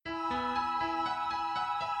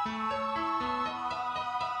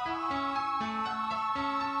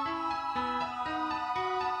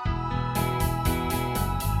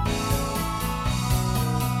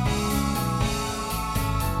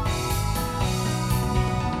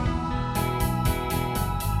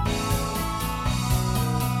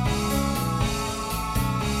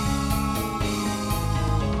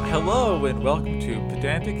Hello and welcome to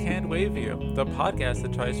Pedantic Handwavium, the podcast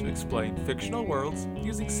that tries to explain fictional worlds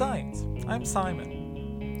using science. I'm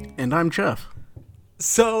Simon. And I'm Jeff.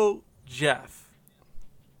 So, Jeff.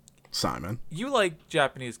 Simon. You like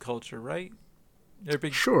Japanese culture, right? You're a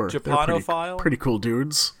big Sure, Japanophile? pretty cool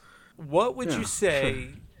dudes. What would you say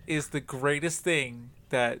is the greatest thing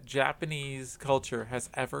that Japanese culture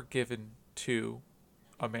has ever given to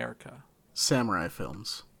America? Samurai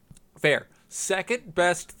films. Fair. Second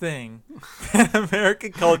best thing that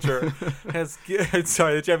American culture has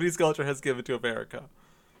the Japanese culture has given to America.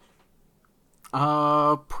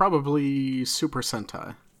 Probably Super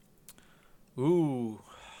Sentai. Ooh.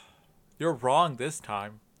 You're wrong this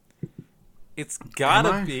time. It's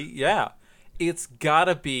gotta it's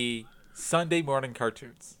gotta be Sunday morning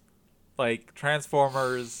cartoons. Like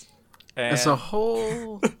Transformers and As a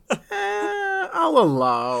whole, I'll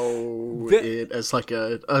allow it as like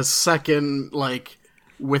a second, like,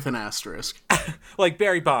 with an asterisk. like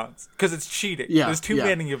Barry Bonds, because it's cheating. Yeah, There's too yeah.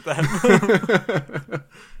 many of them.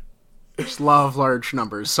 There's law of large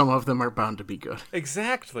numbers. Some of them are bound to be good.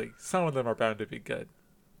 Exactly. Some of them are bound to be good.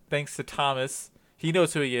 Thanks to Thomas. He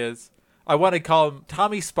knows who he is. I want to call him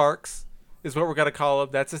Tommy Sparks, is what we're going to call him.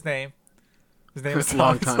 That's his name. His name is Tommy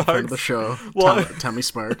Long time Sparks. friend of the show, Well- Tommy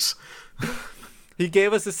Sparks. He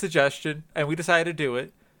gave us a suggestion, and we decided to do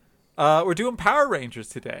it. We're doing Power Rangers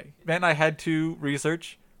today. Man, I had to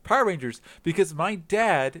research Power Rangers because my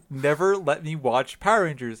dad never let me watch Power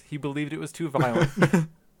Rangers. He believed it was too violent.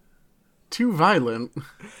 Too violent.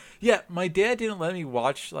 Yeah, my dad didn't let me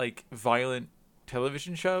watch, like, violent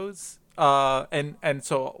television shows. And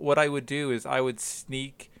so what I would do is I would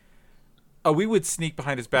sneak... we would sneak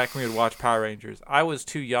behind his back and we would watch Power Rangers. I was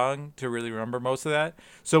too young to really remember most of that.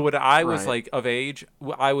 So when I was, like, of age,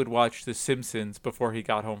 I would watch The Simpsons before he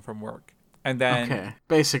got home from work. And then... Okay,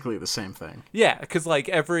 basically the same thing. Yeah, because, like,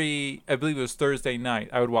 I believe it was Thursday night,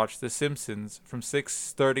 I would watch The Simpsons from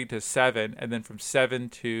 6:30 to 7, and then from 7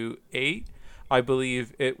 to 8, I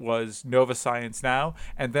believe it was Nova Science Now,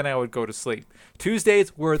 and then I would go to sleep.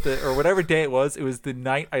 Tuesdays were or whatever day it was the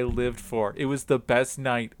night I lived for. It was the best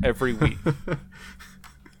night every week.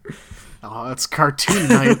 Oh, it's cartoon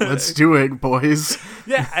night. Let's do it, boys.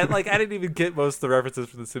 Yeah, and, like, I didn't even get most of the references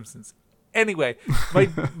from The Simpsons. Anyway,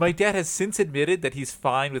 my dad has since admitted that he's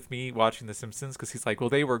fine with me watching The Simpsons because he's like, well,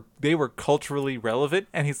 they were culturally relevant,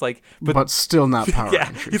 and he's like, but still not Power yeah,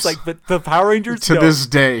 Rangers. he's like, but the Power Rangers. To no. this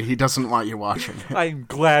day, he doesn't want you watching it. I'm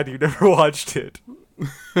glad you never watched it.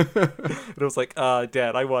 And I was like,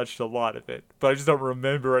 Dad, I watched a lot of it, but I just don't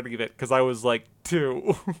remember any of it because I was like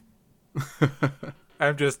 2.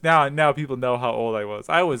 I'm just now people know how old I was.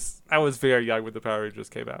 I was very young when the Power Rangers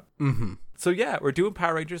came out. Mm-hmm. So yeah, we're doing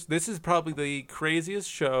Power Rangers. This is probably the craziest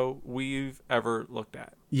show we've ever looked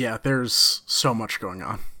at. Yeah, there's so much going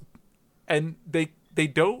on. And they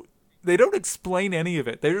don't explain any of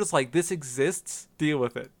it. They're just like, this exists, deal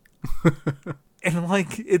with it. And,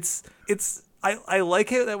 like, it's I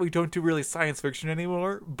like it that we don't do really science fiction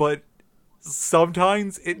anymore, but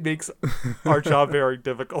sometimes it makes our job very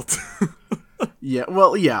difficult. Yeah,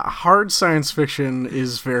 well, yeah, hard science fiction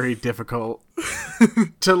is very difficult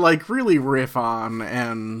to, like, really riff on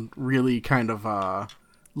and really kind of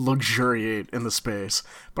luxuriate in the space.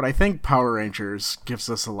 But I think Power Rangers gives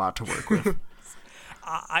us a lot to work with.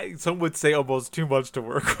 Some would say almost too much to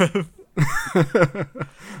work with.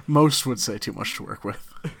 Most would say too much to work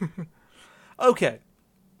with. Okay.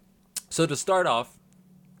 So to start off,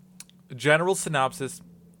 general synopsis,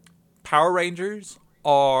 Power Rangers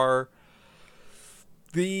are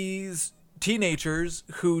these teenagers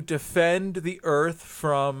who defend the Earth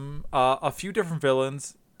from a few different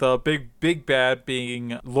villains, the big bad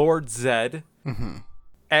being Lord Zed. Mm-hmm.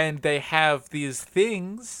 And they have these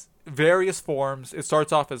things, various forms. It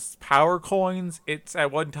starts off as power coins. It's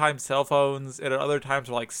at one time cell phones, and at other times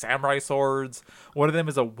are like samurai swords. One of them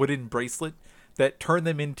is a wooden bracelet that turn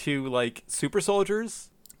them into, like, super soldiers.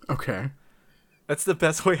 Okay. That's the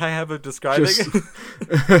best way I have of describing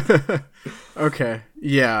it. Okay.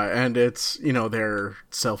 Yeah, and it's, their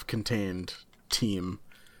self-contained team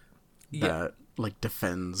that, like,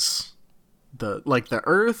 defends the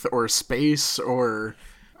Earth or space or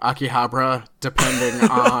Akihabara, depending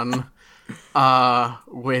on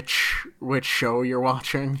which show you're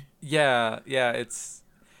watching. Yeah, it's...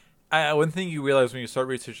 one thing you realize when you start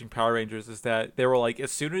researching Power Rangers is that they were like, as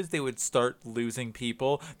soon as they would start losing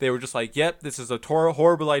people, they were just like, yep, this is a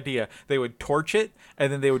horrible idea. They would torch it,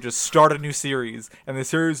 and then they would just start a new series, and the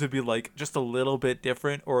series would be like just a little bit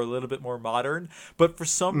different or a little bit more modern. But for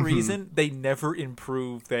some reason, they never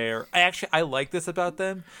improve their... I like this about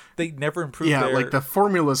them. They never improve their... Yeah, like the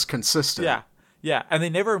formula's consistent. Yeah. Yeah, and they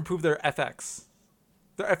never improve their FX.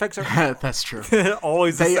 Their FX That's true. are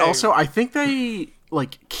always the They same. also, I think they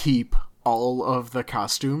like keep all of the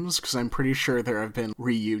costumes because I'm pretty sure there have been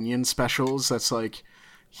reunion specials that's like,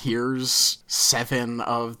 here's 7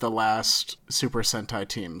 of the last Super Sentai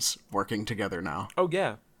teams working together now. Oh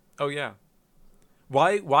yeah. Oh yeah.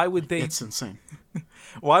 Why would they It's insane.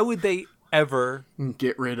 why would they ever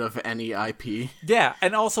Get rid of any IP. Yeah,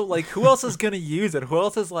 and also like who else is gonna use it? Who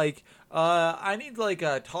else is like, I need like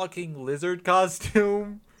a talking lizard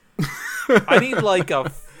costume. I need like a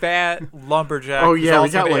fat lumberjack. Oh who's yeah, we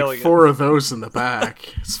also got an like alien. 4 of those in the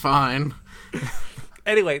back. It's fine.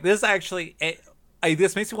 Anyway, this actually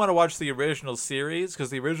this makes me want to watch the original series because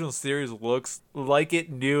the original series looks like it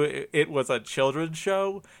knew it was a children's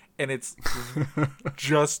show, and it's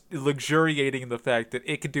just luxuriating in the fact that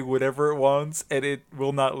it can do whatever it wants and it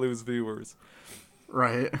will not lose viewers.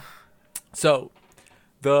 Right. So,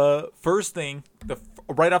 the first thing,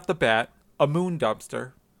 right off the bat, a moon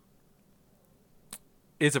dumpster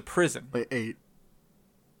is a prison. Wait, 8.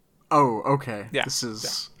 Oh, okay. Yeah, This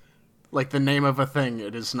is like the name of a thing.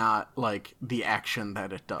 It is not like the action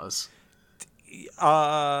that it does.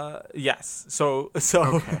 Yes. So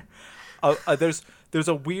Okay. there's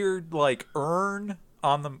a weird like urn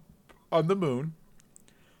on the moon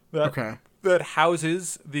that Okay. that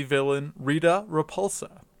houses the villain Rita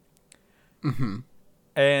Repulsa. Mm-hmm.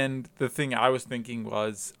 And the thing I was thinking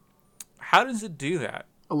was, how does it do that?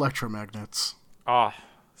 Electromagnets. Ah,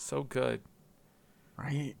 so good.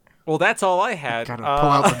 Right? Well, that's all I had. Gotta pull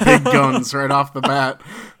out the big guns right off the bat.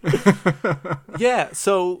 Yeah,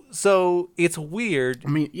 so it's weird. I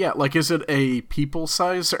mean, yeah, like, is it a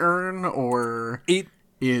people-size urn, or It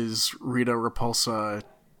is Rita Repulsa,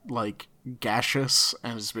 like, gaseous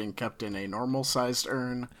and is being kept in a normal-sized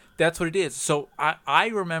urn? That's what it is. So I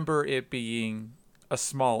remember it being a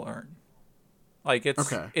small urn. Like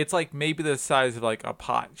it's like maybe the size of like a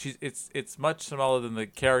pot. It's much smaller than the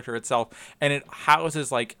character itself, and it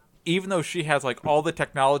houses like, even though she has like all the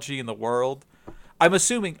technology in the world, I'm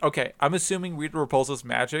assuming Rita Repulsa's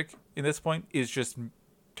magic in this point is just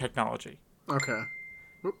technology. Okay.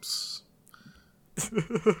 Oops.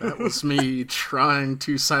 That was me trying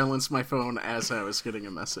to silence my phone as I was getting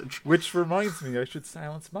a message. Which reminds me, I should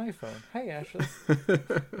silence my phone. Hey, Ashley.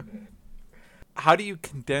 How do you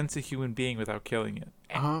condense a human being without killing it,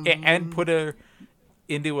 and put her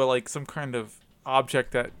into like some kind of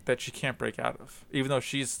object that she can't break out of, even though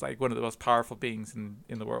she's like one of the most powerful beings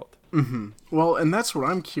in the world? Mm-hmm. Well, and that's what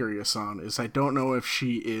I'm curious on, is I don't know if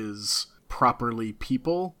she is properly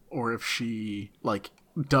people, or if she, like,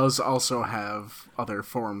 does also have other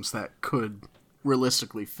forms that could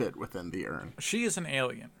realistically fit within the urn. She is an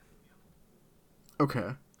alien.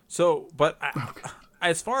 Okay. So, but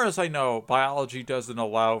as far as I know, biology doesn't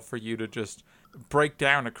allow for you to just break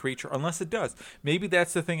down a creature unless it does. Maybe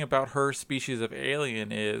that's the thing about her species of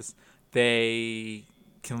alien, is they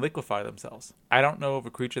can liquefy themselves. I don't know of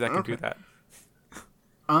a creature that can do that.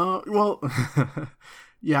 Well,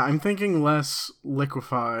 yeah, I'm thinking less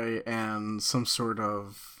liquefy and some sort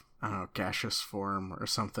of, I don't know, gaseous form or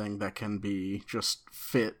something that can be just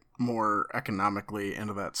fit more economically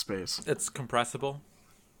into that space. It's compressible.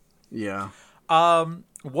 Yeah.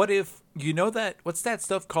 What if, what's that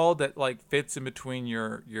stuff called that like fits in between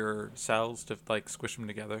your cells to like squish them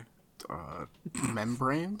together?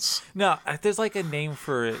 Membranes? No, there's like a name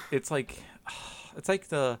for it. It's like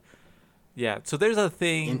so there's a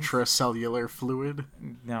thing. Intracellular fluid?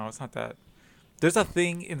 No, it's not that. There's a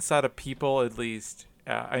thing inside of people, at least.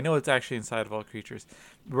 I know it's actually inside of all creatures,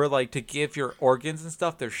 where like to give your organs and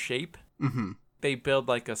stuff their shape, they build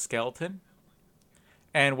like a skeleton.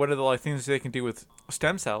 And one of the like things they can do with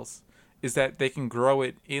stem cells is that they can grow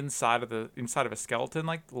it inside of a skeleton,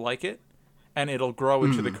 like it, and it'll grow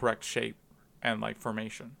into the correct shape and like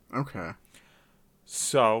formation. Okay.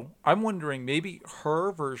 So I'm wondering, maybe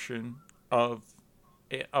her version of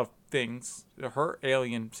things, her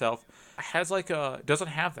alien self, doesn't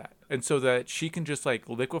have that, and so that she can just like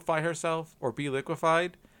liquefy herself or be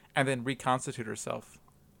liquefied and then reconstitute herself,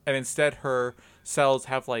 and instead her cells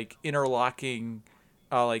have like interlocking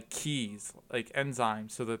like keys, like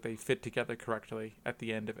enzymes, so that they fit together correctly at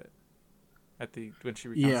the end of it. When she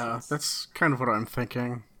reconstitutes. Yeah, that's kind of what I'm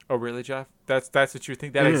thinking. Oh, really, Jeff? That's what you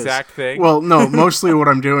think? That It exact is. thing? Well, no, mostly what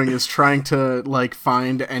I'm doing is trying to, like,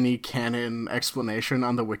 find any canon explanation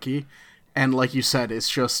on the wiki. And like you said, it's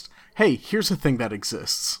just, hey, here's a thing that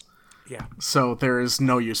exists. Yeah. So there is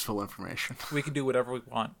no useful information. We can do whatever we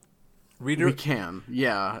want. We can,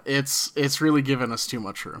 yeah. It's really given us too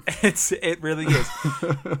much room. It really is.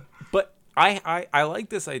 But I like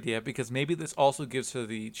this idea because maybe this also gives her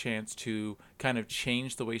the chance to kind of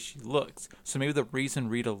change the way she looks. So maybe the reason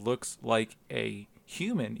Rita looks like a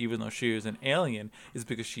human, even though she is an alien, is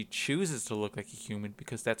because she chooses to look like a human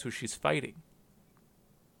because that's who she's fighting.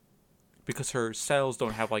 Because her cells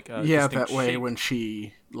don't have like a distinct that way shape. when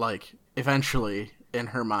she like eventually in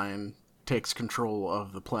her mind takes control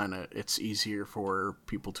of the planet, it's easier for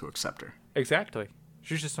people to accept her. Exactly.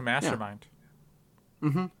 She's just a mastermind.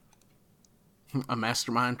 A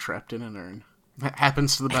mastermind trapped in an urn. That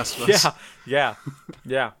happens to the best of us. Yeah.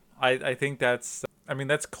 I think that's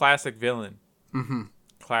classic villain.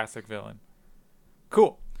 Classic villain.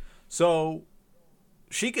 Cool. So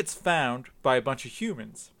she gets found by a bunch of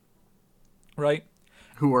humans, right?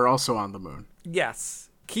 Who are also on the moon. Yes.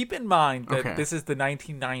 Keep in mind that Okay. this is the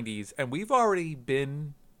 1990s, and we've already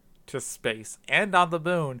been to space and on the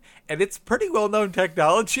moon, and it's pretty well-known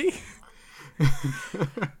technology.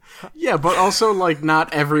 Yeah, but also, like,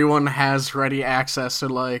 not everyone has ready access to,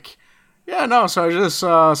 like, yeah, no, so I just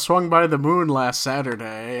swung by the moon last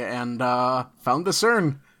Saturday and found this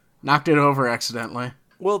urn. Knocked it over accidentally.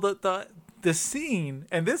 Well, the scene,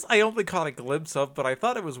 and this I only caught a glimpse of, but I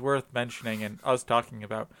thought it was worth mentioning and us talking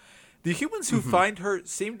about. The humans who find her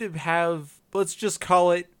seem to have, let's just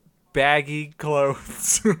call it, baggy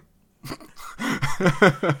clothes.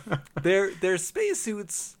 Their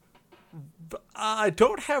spacesuits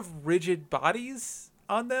don't have rigid bodies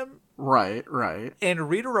on them. Right. And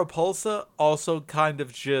Rita Repulsa also kind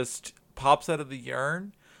of just pops out of the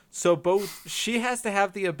urn. So both she has to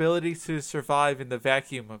have the ability to survive in the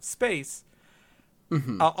vacuum of space.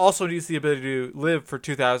 Also needs the ability to live for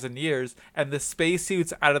 2,000 years. And the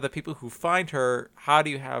spacesuits out of the people who find her, how do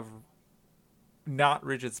you have not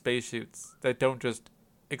rigid spacesuits that don't just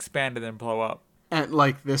expand and then blow up? And,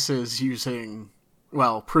 like, this is using,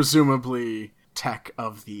 well, presumably tech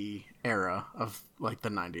of the era of, like, the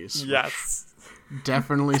 90s. Yes.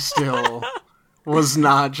 Definitely still was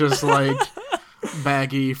not just, like,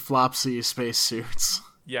 baggy, flopsy spacesuits.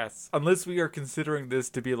 Yes. Unless we are considering this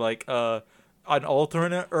to be like an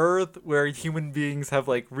alternate Earth where human beings have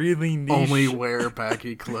like really niche. Only wear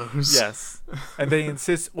baggy clothes. Yes. And they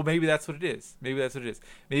insist, well, maybe that's what it is. Maybe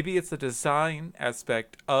it's the design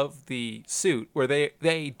aspect of the suit where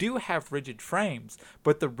they do have rigid frames,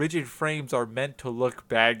 but the rigid frames are meant to look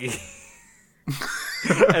baggy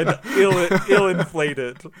and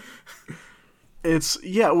ill-inflated.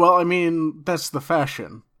 Well, I mean, that's the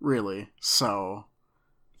fashion, really. So,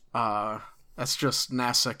 that's just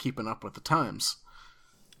NASA keeping up with the times.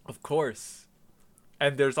 Of course.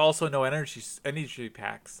 And there's also no energy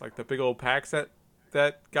packs, like the big old packs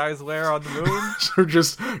that guys wear on the moon. They're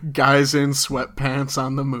just guys in sweatpants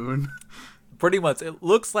on the moon. Pretty much. It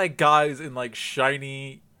looks like guys in like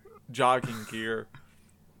shiny jogging gear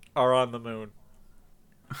are on the moon.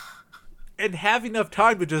 And have enough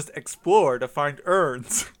time to just explore to find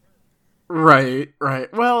urns. Right.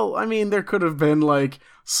 Well, I mean, there could have been, like,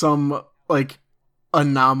 some, like,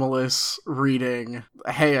 anomalous reading.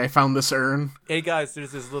 Hey, I found this urn. Hey guys,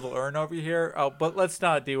 there's this little urn over here. Oh, but let's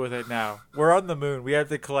not deal with it now. We're on the moon. We have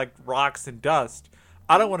to collect rocks and dust.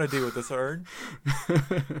 I don't want to deal with this urn.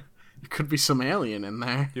 There could be some alien in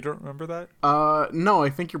there. You don't remember that? No, I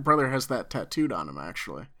think your brother has that tattooed on him,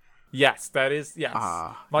 actually. Yes, that is, yes.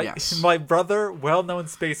 Yes. My brother, well-known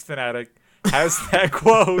space fanatic, has that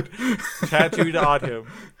quote tattooed on him.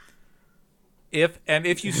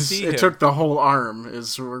 If you see him... It took the whole arm,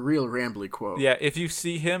 is a real rambly quote. Yeah, if you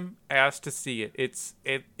see him, ask to see it.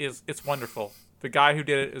 It's wonderful. The guy who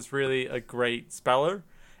did it is really a great speller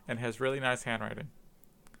and has really nice handwriting.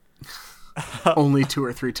 Only 2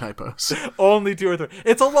 or 3 typos. Only 2 or 3.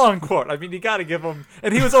 It's a long quote. I mean, you got to give him...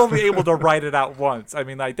 And he was only able to write it out once. I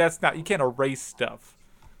mean, like, that's not... You can't erase stuff.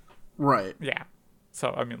 Right. Yeah.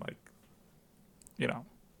 So, I mean, like... You know.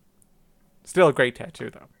 Still a great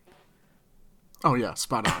tattoo, though. Oh, yeah.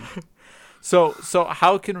 Spot on. So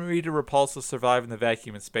how can Rita Repulsa survive in the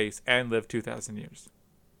vacuum of space and live 2,000 years?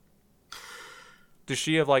 Does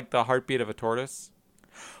she have, like, the heartbeat of a tortoise?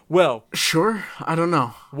 Well, sure. I don't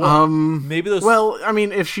know. Well, maybe those. Well, I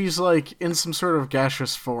mean, if she's like in some sort of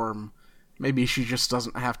gaseous form, maybe she just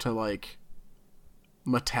doesn't have to like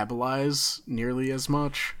metabolize nearly as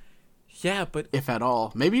much. Yeah, but if at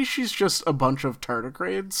all, maybe she's just a bunch of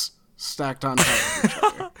tardigrades stacked on top of each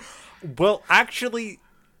other. Well, actually,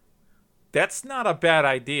 that's not a bad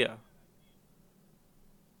idea.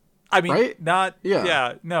 I mean, right? Not. Yeah.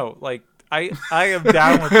 Yeah. No. Like. I am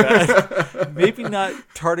down with that. Maybe not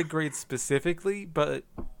tardigrades specifically, but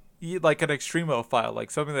like an extremophile, like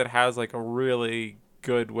something that has like a really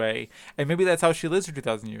good way. And maybe that's how she lives for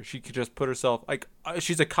 2,000 years. She could just put herself, like,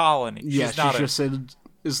 she's a colony. Yeah, she's not just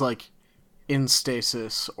is like in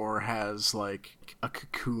stasis or has like a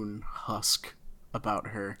cocoon husk about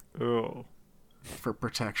her Oh. for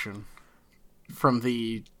protection from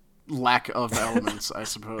the lack of elements, I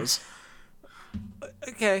suppose.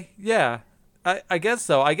 Okay, yeah. I guess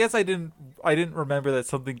so. I guess I didn't remember that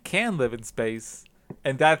something can live in space,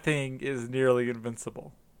 and that thing is nearly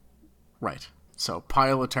invincible. Right. So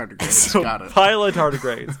pile of tardigrades. So Got it. pile of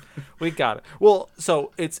tardigrades. We got it. Well,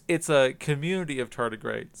 so it's a community of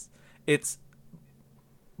tardigrades. It's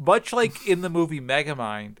much like in the movie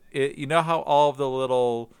Megamind. You know how all of the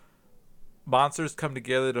little monsters come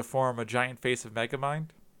together to form a giant face of Megamind?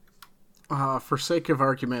 For sake of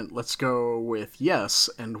argument, let's go with yes,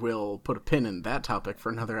 and we'll put a pin in that topic for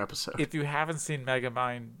another episode. If you haven't seen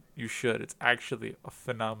Megamind, you should. It's actually a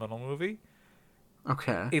phenomenal movie.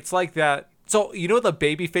 Okay. It's like that. So, you know the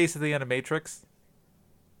baby face of the Animatrix?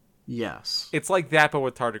 Yes. It's like that, but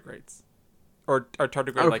with tardigrades. Or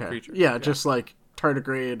tardigrade-like Okay. creatures. Yeah, just like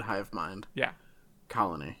tardigrade hive mind Yeah.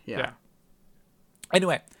 colony. Yeah.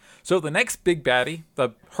 Anyway, so the next big baddie,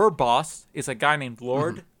 her boss, is a guy named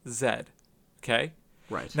Lord Zed. Okay?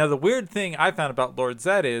 Right. Now, the weird thing I found about Lord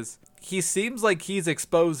Zed is he seems like he's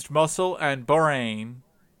exposed muscle and brain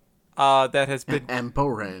that has been... And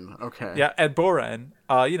Borain. Okay. Yeah, and Boren,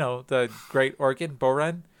 you know, the great organ,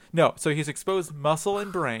 Boren. No, so he's exposed muscle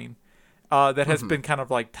and brain that has been kind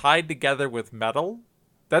of like tied together with metal.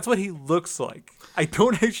 That's what he looks like. I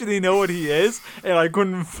don't actually know what he is, and I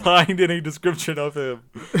couldn't find any description of him.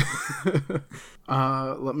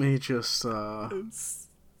 Let me just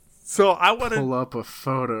So I want pull to up a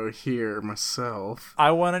photo here myself.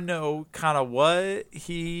 know kind of what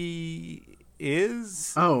he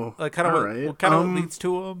is. Oh, Like kind of all what, right. what kind of leads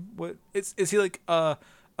to him. What is he like a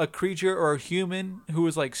creature or a human who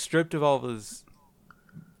is like stripped of all of his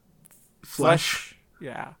flesh?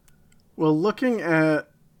 Yeah. Well, looking at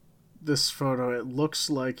this photo, it looks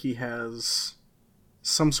like he has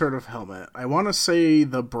some sort of helmet. I want to say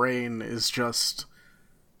the brain is just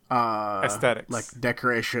Aesthetics. like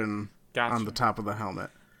decoration Gotcha. on the top of the helmet.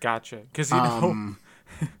 Gotcha. Because you know,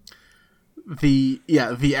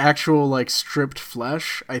 The actual like stripped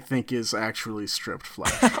flesh, I think, is actually stripped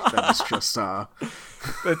flesh. That is just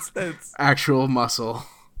that's actual muscle.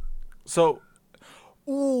 so.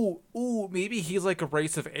 Ooh, maybe he's like a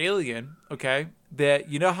race of alien. Okay, that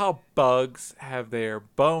you know how bugs have their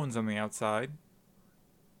bones on the outside.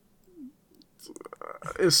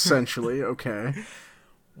 Essentially, okay.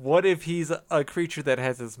 What if he's a creature that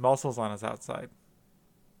has his muscles on his outside?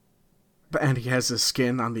 And he has his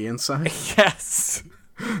skin on the inside. Yes.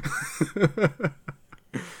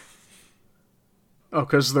 Oh,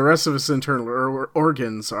 because the rest of his internal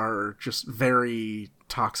organs are just very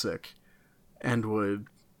toxic and would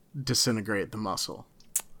disintegrate the muscle.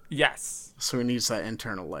 Yes. So he needs that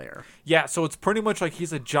internal layer. Yeah. So it's pretty much like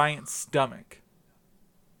he's a giant stomach.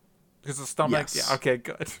 Because the stomach. Yes. Yeah. Okay.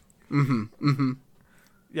 Good. Mm-hmm.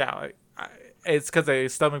 Yeah. It's because a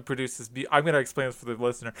stomach produces. I'm gonna explain this for the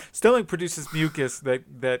listener. Stomach produces mucus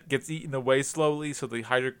that gets eaten away slowly, so the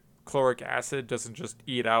hydrochloric acid doesn't just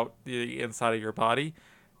eat out the inside of your body.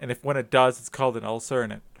 And when it does, it's called an ulcer,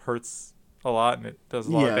 and it hurts a lot, and it does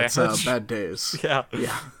a lot of damage. Yeah, it's bad days. Yeah.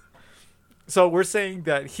 Yeah. So we're saying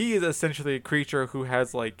that he is essentially a creature who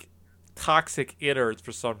has like toxic innards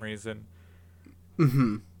for some reason.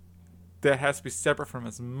 Mm-hmm. That has to be separate from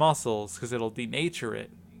his muscles because it'll denature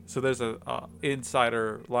it. So there's a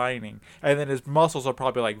insider lining, and then his muscles are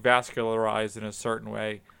probably like vascularized in a certain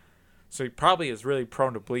way. So he probably is really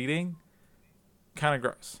prone to bleeding. Kind of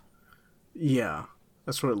gross. Yeah,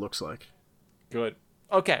 that's what it looks like. Good.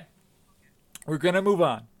 Okay. We're going to move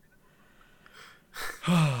on.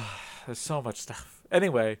 There's so much stuff.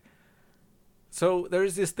 Anyway, so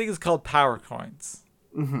there's these things called power coins.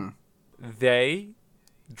 Mm-hmm. They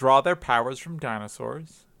draw their powers from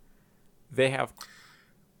dinosaurs. They have...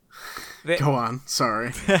 Go on.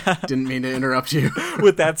 Sorry. Didn't mean to interrupt you.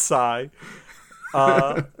 With that sigh.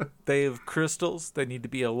 They have crystals that need to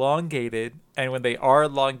be elongated, and when they are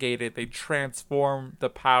elongated, they transform the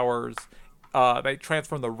powers. They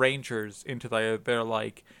transform the Rangers into their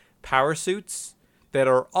like power suits that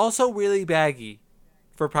are also really baggy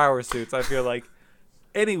for power suits. I feel like.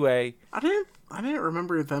 Anyway, I didn't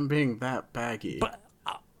remember them being that baggy. but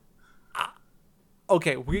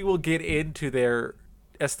okay, we will get into their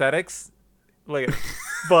aesthetics later,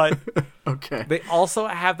 but. Okay. They also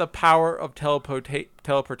have the power of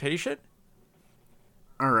teleportation.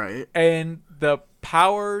 All right. And the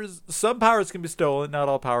powers, some powers can be stolen, not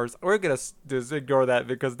all powers. We're going to just ignore that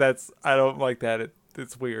because I don't like that.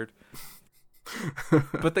 it's weird.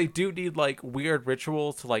 But they do need like weird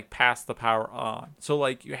rituals to like pass the power on. So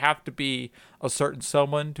like you have to be a certain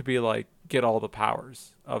someone to be like get all the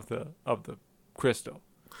powers of the crystal.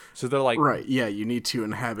 So they're like Right, yeah, you need to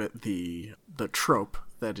inhabit the trope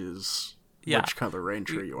that is which color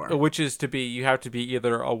ranger you are. Which is to be, you have to be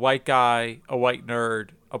either a white guy, a white nerd,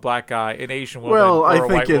 a black guy, an Asian woman, well, or I a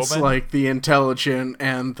think white it's woman. like the intelligent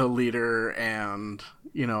and the leader and,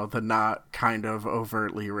 you know, the not kind of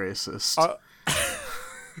overtly racist.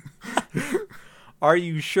 Are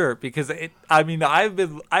you sure? Because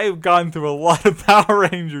I've gone through a lot of Power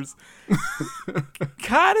Rangers.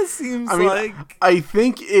 Kind of seems like I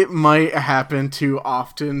think it might happen to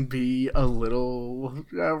often be a little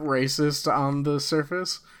racist on the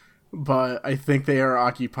surface, but I think they are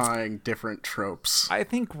occupying different tropes. I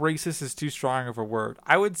think racist is too strong of a word.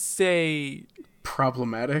 I would say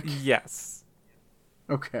Problematic? yes.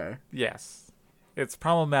 Okay. Yes. It's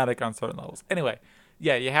problematic on certain levels. Anyway,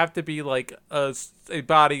 yeah, you have to be like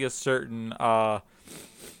embody a certain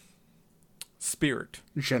spirit.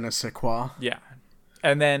 Je ne sais quoi. Yeah.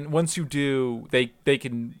 And then once you do, they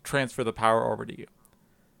can transfer the power over to you.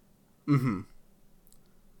 Mm-hmm.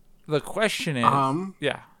 The question is,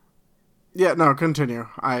 yeah. Yeah, no, continue.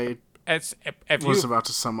 I If was you, about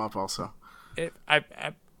to sum up also.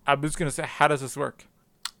 I'm just gonna say, how does this work?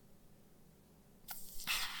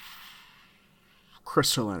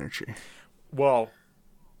 Crystal energy. Well,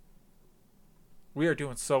 we are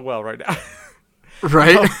doing so well right now.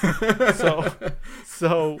 Right?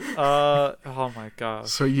 Oh my gosh.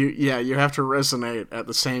 So you have to resonate at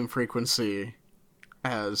the same frequency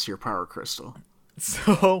as your power crystal.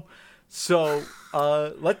 So,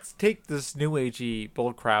 let's take this new agey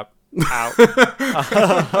bullcrap out.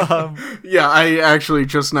 Yeah, I actually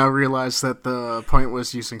just now realized that the point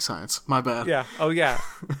was using science. My bad. Yeah. Oh yeah.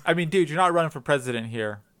 I mean, dude, you're not running for president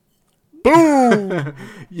here. Boom!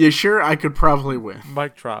 You sure I could probably win?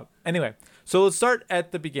 Mic drop. Anyway, so let's start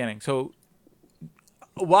at the beginning. So,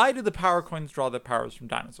 why do the power coins draw their powers from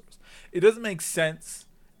dinosaurs? It doesn't make sense.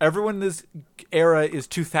 Everyone in this era is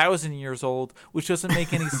 2,000 years old, which doesn't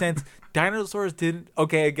make any sense. Dinosaurs didn't.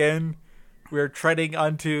 Okay, again, we're treading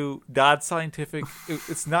onto not scientific.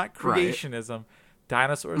 It's not creationism. Right.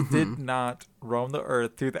 Dinosaurs did not roam the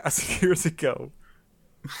earth 2,000 years ago.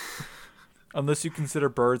 Unless you consider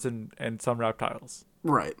birds and some reptiles.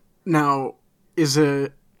 Right. Now, is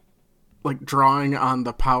it like drawing on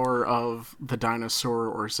the power of the dinosaur,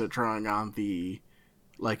 or is it drawing on the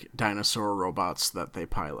like dinosaur robots that they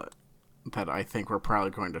pilot that I think we're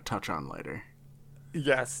probably going to touch on later?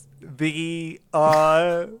 Yes. Yes,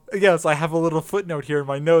 I have a little footnote here in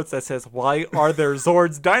my notes that says, why are there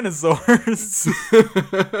Zords dinosaurs?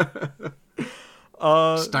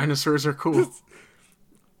 Dinosaurs are cool.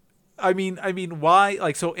 I mean, why?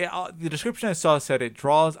 Like, so the description I saw said it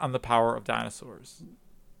draws on the power of dinosaurs.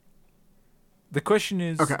 The question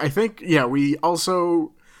is... Okay, I think, yeah, we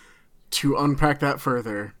also, to unpack that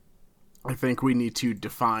further, I think we need to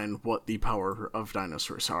define what the power of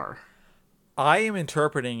dinosaurs are. I am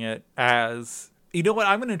interpreting it as... You know what?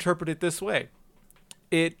 I'm going to interpret it this way.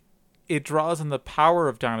 It draws on the power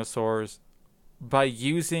of dinosaurs by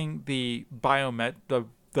using the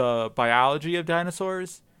biology of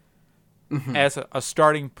dinosaurs as a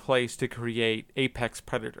starting place to create apex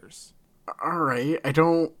predators. All right. I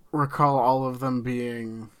don't recall all of them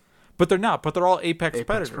being... But they're not. But they're all apex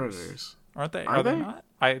predators. Aren't they? Are they not?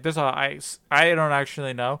 I don't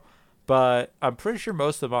actually know. But I'm pretty sure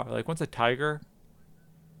most of them are. Like, what's a tiger?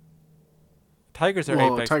 Tigers are apex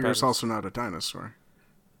predators. Well, a tiger's also not a dinosaur.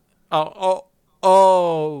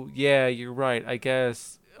 Oh, yeah, you're right. I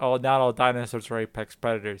guess not all dinosaurs are apex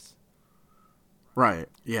predators. Right,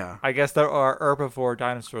 yeah. I guess there are herbivore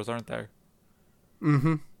dinosaurs, aren't there?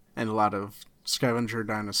 Mm-hmm. And a lot of scavenger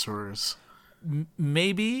dinosaurs.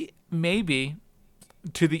 Maybe,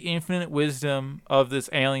 to the infinite wisdom of this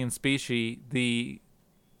alien species, the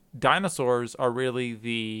dinosaurs are really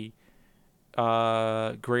the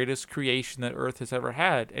greatest creation that Earth has ever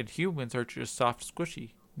had, and humans are just soft,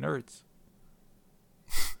 squishy nerds.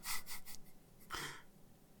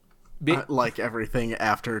 Like everything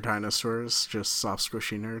after dinosaurs, just soft,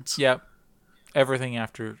 squishy nerds. Yep. Everything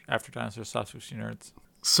after dinosaurs, soft, squishy nerds.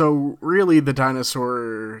 So really, the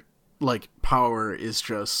dinosaur power is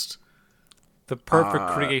just the perfect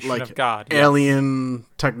creation of God. Yes. Alien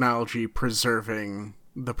technology preserving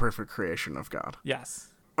the perfect creation of God. Yes.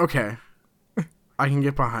 Okay. I can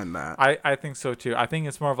get behind that. I think so too. I think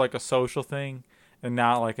it's more of like a social thing and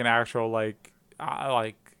not like an actual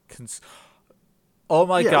Oh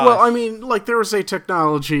my Yeah, gosh. well, I mean, like there was a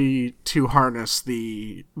technology to harness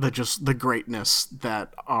the greatness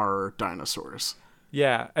that are dinosaurs.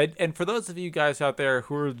 Yeah, and for those of you guys out there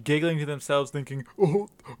who are giggling to themselves thinking, oh,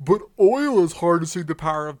 but oil is harnessing the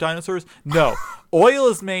power of dinosaurs. No, oil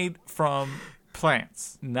is made from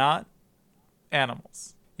plants, not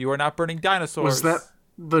animals. You are not burning dinosaurs. Was that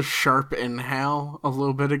the sharp inhale a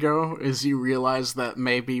little bit ago? Is you realized that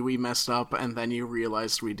maybe we messed up and then you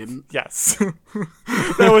realized we didn't? Yes.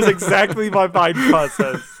 That was exactly my mind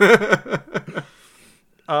process.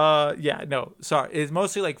 Yeah, no, sorry. It's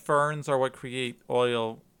mostly like ferns are what create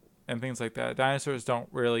oil and things like that. Dinosaurs don't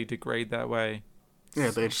really degrade that way.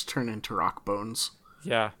 Yeah, they just turn into rock bones.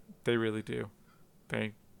 Yeah, they really do.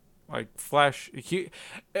 They like flesh.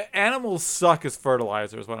 Animals suck as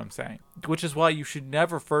fertilizer, is what I'm saying. Which is why you should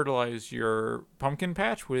never fertilize your pumpkin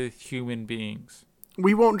patch with human beings.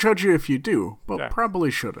 We won't judge you if you do, but Yeah. probably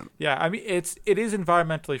shouldn't. Yeah, I mean it is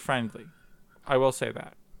environmentally friendly. I will say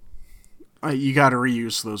that. You gotta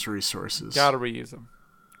reuse those resources. Gotta reuse them.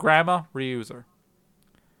 Grandma, reuse her.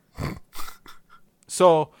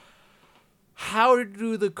 So, how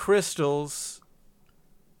do the crystals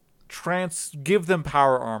give them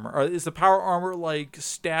power armor? Or is the power armor like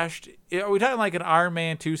stashed? Are we talking like an Iron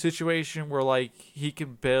Man 2 situation where like he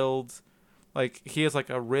can build, like he has like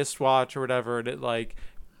a wristwatch or whatever, and it like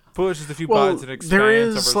pushes a few buttons and expands there over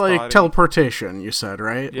is his like body? teleportation, you said,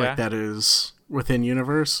 right? Yeah. Like that is within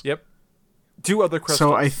universe. Yep. 2 other crystals.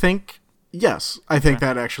 So I think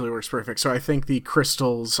that actually works perfect. So I think the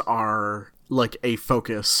crystals are like a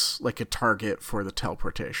focus, like a target for the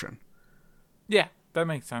teleportation. Yeah, that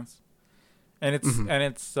makes sense. And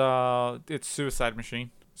it's Suicide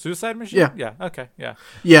Machine. Suicide Machine? Yeah. Yeah, okay, yeah.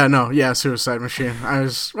 Yeah, Suicide Machine.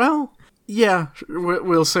 We'll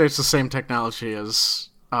say it's the same technology as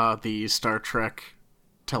the Star Trek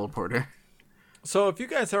teleporter. So if you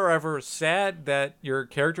guys are ever sad that your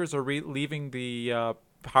characters are leaving the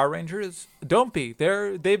Power Rangers, don't be.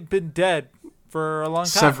 They've been dead for a long time.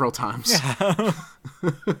 Several times. Yeah.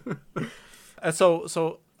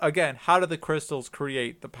 So again, how do the crystals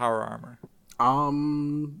create the power armor?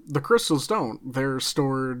 The crystals don't. They're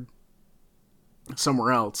stored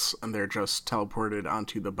somewhere else, and they're just teleported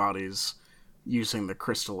onto the bodies using the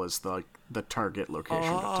crystal as the target location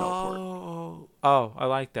to teleport. Oh, I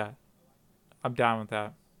like that. I'm down with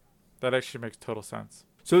that. That actually makes total sense.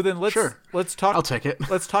 So then let's talk. I'll take it.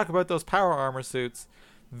 Let's talk about those power armor suits.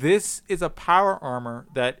 This is a power armor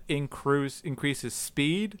that increases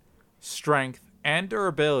speed, strength, and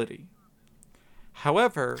durability.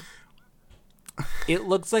 However, it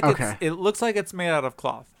looks like it's made out of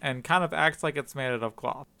cloth and kind of acts like it's made out of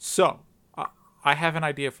cloth. So, I have an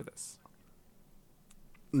idea for this.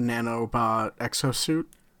 Nanobot exosuit?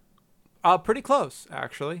 Pretty close,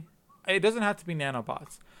 actually. It doesn't have to be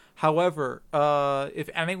nanobots. However, if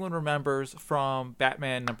anyone remembers from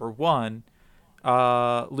Batman #1,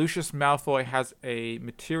 Lucius Malfoy has a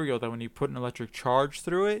material that when you put an electric charge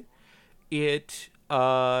through it, it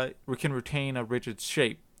can retain a rigid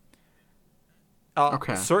shape.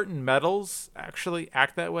 Certain metals actually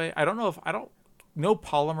act that way. No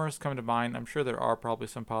polymers come to mind. I'm sure there are probably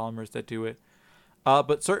some polymers that do it.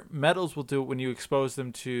 But certain metals will do it when you expose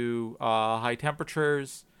them to high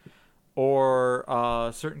temperatures, or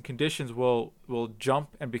certain conditions will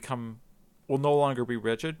jump and will no longer be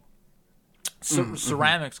rigid.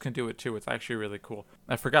 Ceramics can do it too. It's actually really cool.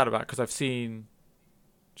 I forgot about it because I've seen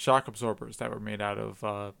shock absorbers that were made out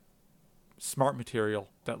of smart material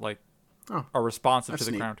that are responsive to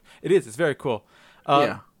the ground. It is. It's very cool.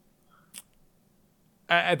 That's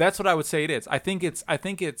what I would say it is. I think it's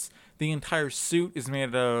the entire suit is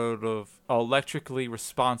made out of electrically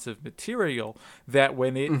responsive material that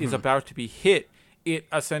when it is about to be hit, it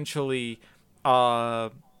essentially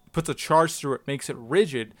puts a charge through it, makes it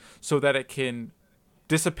rigid so that it can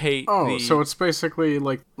dissipate. So it's basically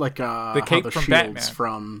like the cape how the from shields Batman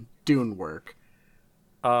from Dune work.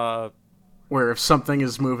 Where if something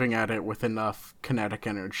is moving at it with enough kinetic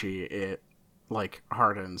energy, it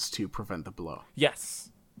hardens to prevent the blow. Yes.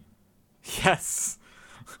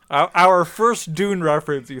 Our first Dune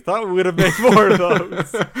reference. You thought we would have made more of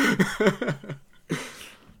those.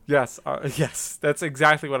 Yes, that's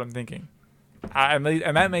exactly what I'm thinking. And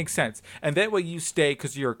that makes sense. And that way you stay,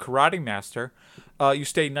 because you're a karate master, you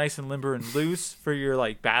stay nice and limber and loose for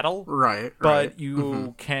your battle. Right. But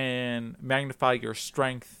you can magnify your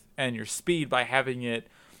strength and your speed by having it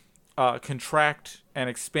contract and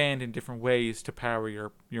expand in different ways to power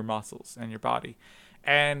your muscles and your body.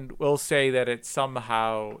 and we'll say that it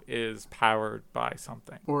somehow is powered by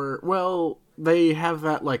something. Or, well, they have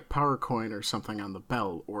that, like, power coin or something on the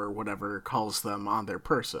belt, or whatever calls them on their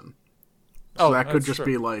person. So that could just true.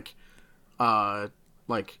 be, like a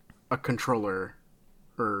controller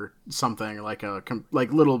or something, like a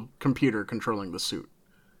little computer controlling the suit.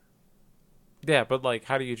 Yeah, but like,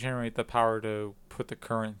 how do you generate the power to put the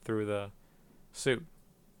current through the suit?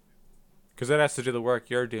 Because that has to do the work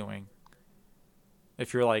you're doing.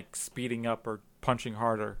 If you're like speeding up or punching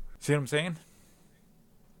harder, see what I'm saying?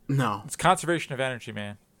 No. It's conservation of energy,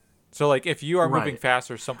 man. So like, if you are moving Right.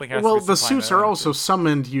 faster, something has Well, to be the supplying suits that are energy. also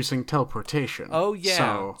summoned using teleportation. Oh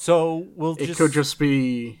yeah. So we'll It just could just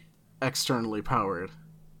be externally powered.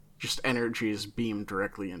 Just energy is beamed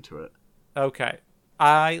directly into it. okay.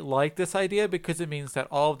 I like this idea because it means that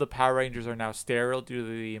all of the Power Rangers are now sterile due to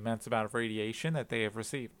the immense amount of radiation that they have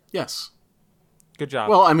received. Yes. Good job.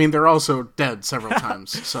 Well, I mean, they're also dead several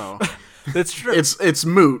times, so That's true. it's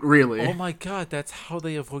moot, really. Oh my god, that's how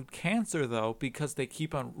they avoid cancer, though, because they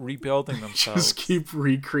keep on rebuilding themselves. Just keep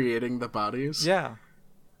recreating the bodies. Yeah.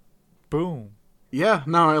 Boom. Yeah,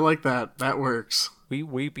 no, I like that. That works.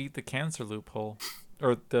 We beat the cancer loophole.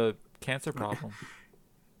 Or the cancer problem.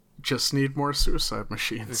 Just need more suicide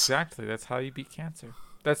machines. Exactly. That's how you beat cancer.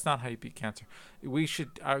 That's not how you beat cancer. We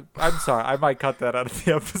should... I'm sorry. I might cut that out of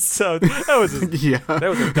the episode. That was Yeah. that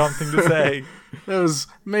was a dumb thing to say. That was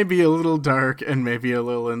maybe a little dark and maybe a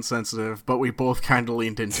little insensitive, but we both kind of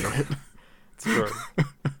leaned into it. It's true.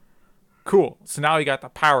 Cool. So now we got the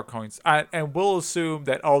power coins. And we'll assume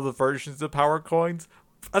that all the versions of power coins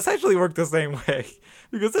essentially work the same way.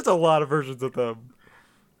 Because there's a lot of versions of them.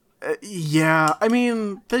 Yeah, I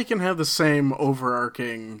mean, they can have the same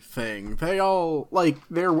overarching thing. They all, like,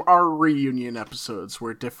 there are reunion episodes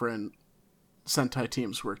where different Sentai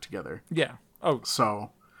teams work together. Yeah. Oh,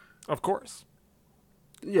 So, of course.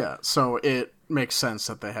 yeah, so it makes sense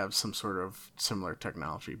that they have some sort of similar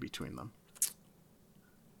technology between them.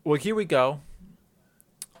 Well, here we go.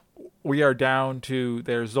 We are down to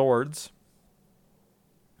their Zords.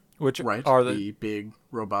 Which Right, are the big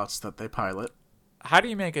robots that they pilot. How do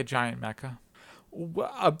you make a giant mecha?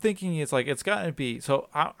 I'm thinking it's got to be. So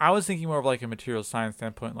I was thinking more of like a material science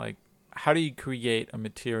standpoint. Like, how do you create a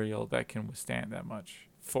material that can withstand that much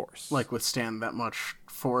force? Like, withstand that much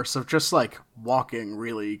force of just, like, walking,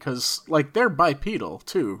 really. Because, like, they're bipedal,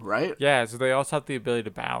 too, right? yeah, so they also have the ability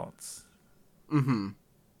to balance. Mm-hmm.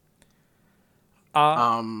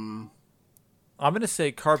 I'm going to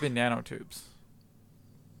say carbon nanotubes.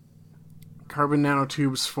 Carbon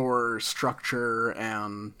nanotubes for structure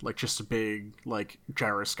and, like, just a big, like,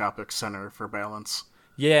 gyroscopic center for balance.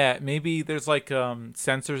 Yeah, maybe there's like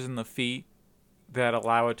sensors in the feet that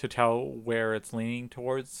allow it to tell where it's leaning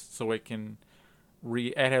towards, so it can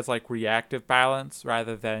it has like reactive balance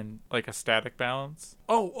rather than like a static balance.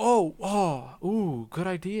 Ooh, good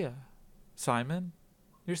idea, Simon.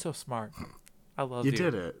 You're so smart. I love you. You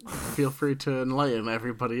did it. Feel free to enlighten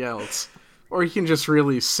everybody else. Or you can just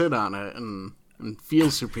really sit on it and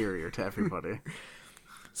feel superior to everybody.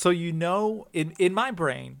 So in my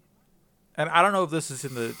brain, and I don't know if this is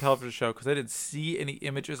in the television show because I didn't see any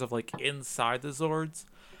images of like inside the Zords.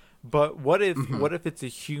 But what if it's a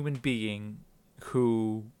human being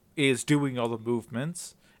who is doing all the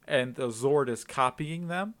movements and the Zord is copying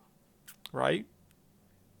them, right?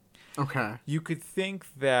 Okay. You could think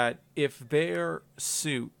that if their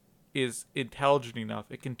suit is intelligent enough,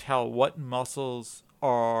 it can tell what muscles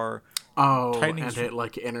are tightening and it,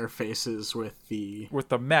 like, interfaces with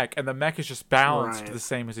the mech, and the mech is just balanced Right. the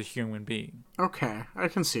same as a human being. Okay, I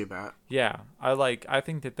can see that. Yeah, I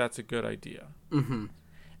think that that's a good idea. Mm-hmm.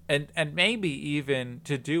 And maybe even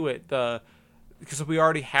to do it because we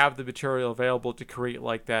already have the material available to create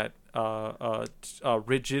like that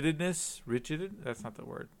rigidness. That's not the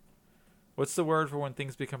word. What's the word for when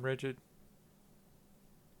things become rigid?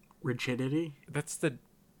 Rigidity?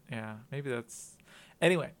 Maybe that's.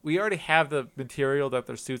 Anyway, we already have the material that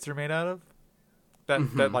their suits are made out of.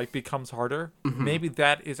 That like becomes harder. Mm-hmm. Maybe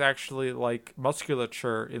that is actually like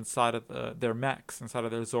musculature inside of their mechs, inside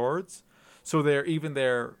of their Zords. So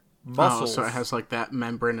their muscles. So it has, like, that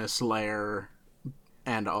membranous layer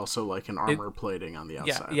and also, like, an armor plating on the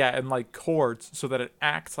outside. Yeah, and like cords, so that it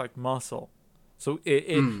acts like muscle. So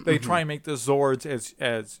they try and make the Zords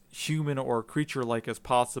as human or creature like as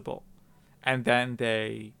possible, and then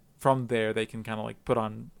from there they can kind of like put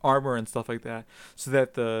on armor and stuff like that, so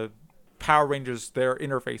that the Power Rangers, their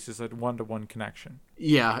interface is a one-to-one connection.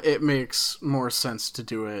 Yeah, it makes more sense to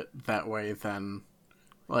do it that way than,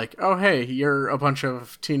 like, oh, hey, you're a bunch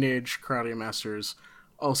of teenage karate masters.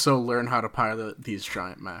 Also learn how to pilot these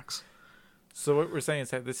giant mechs. So what we're saying is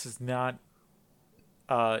that this is not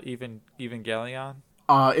Evangelion.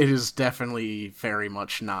 It is definitely very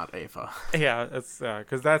much not Ava. Yeah, that's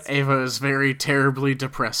because that's Ava is very terribly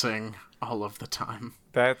depressing all of the time.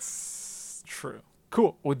 that's true.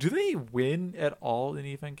 Cool. Well, do they win at all in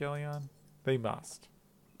Evangelion? They must.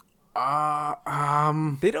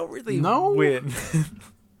 They don't really win.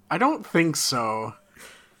 I don't think so.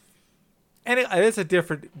 And it's a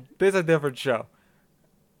different show.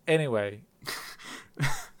 Anyway.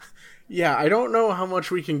 Yeah, I don't know how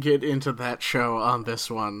much we can get into that show on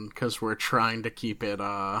this one, because we're trying to keep it,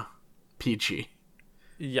 PG.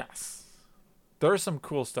 Yes. There's some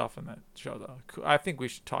cool stuff in that show, though. I think we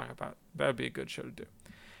should talk about it. That'd be a good show to do.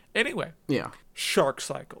 Anyway. Yeah. Shark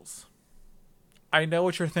cycles. I know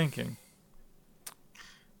what you're thinking.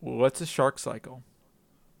 What's a shark cycle?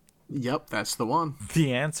 Yep, that's the one.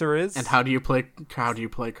 The answer is... And how do you play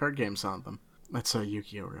card games on them? That's a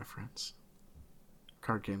Yu-Gi-Oh reference.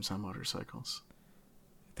 Card games on motorcycles.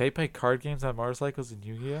 They play card games on motorcycles in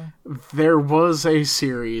Yu-Gi-Oh? There was a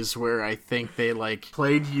series where I think they,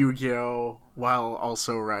 played Yu-Gi-Oh while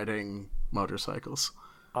also riding motorcycles.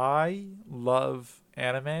 I love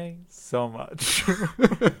anime so much.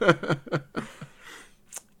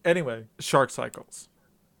 Anyway, shark cycles.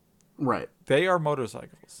 Right. They are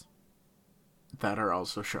motorcycles. That are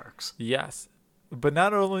also sharks. Yes. But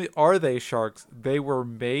not only are they sharks, they were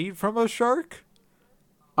made from a shark.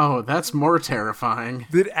 Oh, that's more terrifying.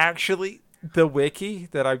 The wiki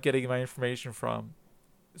that I'm getting my information from,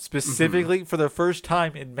 specifically for the first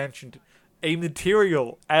time it mentioned a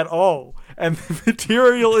material at all. And the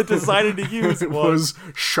material it decided to use was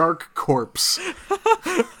shark corpse.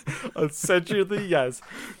 Essentially, yes.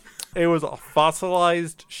 It was a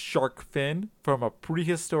fossilized shark fin from a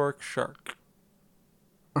prehistoric shark.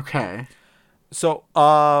 Okay. So,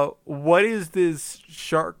 what is this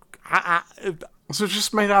shark? So it's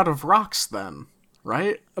just made out of rocks then,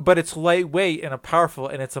 right? But it's lightweight and powerful,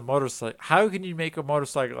 and it's a motorcycle. How can you make a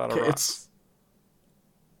motorcycle out of rocks?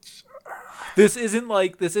 This isn't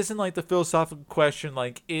like the philosophical question,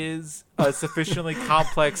 is a sufficiently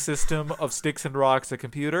complex system of sticks and rocks a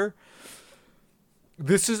computer?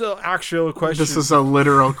 This is an actual question. This is a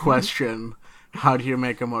literal question. How do you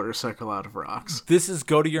make a motorcycle out of rocks? This is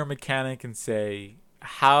go to your mechanic and say,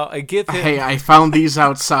 hey, I found these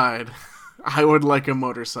outside. I would like a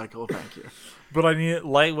motorcycle, thank you. But I need it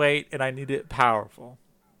lightweight and I need it powerful.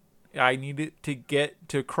 I need it to get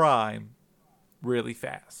to crime really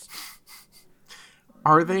fast.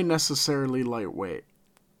 Are they necessarily lightweight?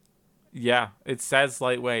 Yeah, it says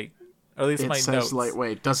lightweight. Or at least my notes. It says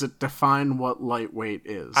lightweight. Does it define what lightweight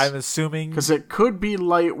is? I'm assuming... Because it could be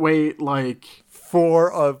lightweight, for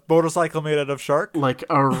a motorcycle made out of shark? Like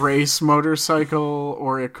a race motorcycle,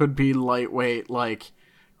 or it could be lightweight,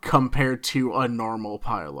 compared to a normal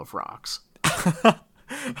pile of rocks.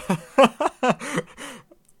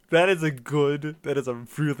 That is a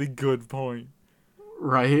really good point.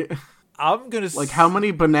 Right? I'm gonna how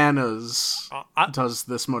many bananas does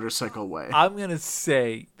this motorcycle weigh? I'm gonna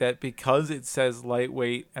say that because it says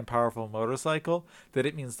lightweight and powerful motorcycle, that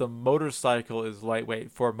it means the motorcycle is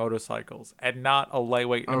lightweight for motorcycles and not a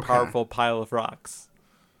lightweight and powerful pile of rocks.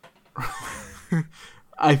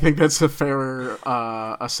 I think that's a fair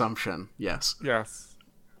assumption. Yes. Yes.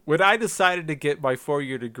 When I decided to get my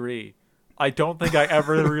 4-year degree, I don't think I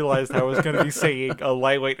ever realized I was going to be saying a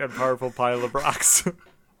lightweight and powerful pile of rocks.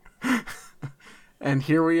 And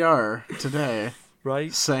here we are today,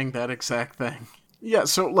 right? Saying that exact thing. Yeah,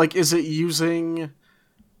 so, is it using,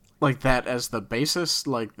 that as the basis?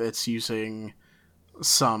 It's using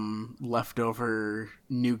some leftover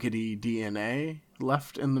nougaty DNA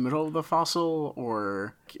left in the middle of the fossil?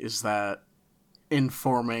 Or is that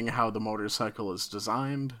informing how the motorcycle is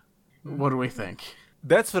designed? What do we think?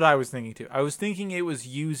 That's what I was thinking, too. I was thinking it was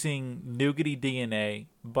using nougaty DNA,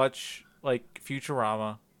 much like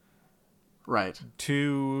Futurama, right,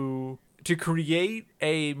 to create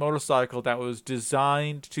a motorcycle that was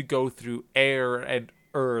designed to go through air and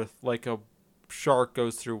earth like a shark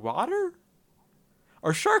goes through water?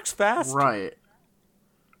 Are sharks fast? Right.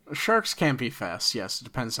 Sharks can be fast, yes. It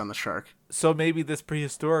depends on the shark. So maybe this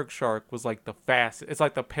prehistoric shark was the fastest. It's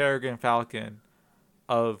like the peregrine falcon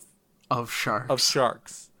of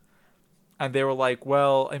sharks. And they were like,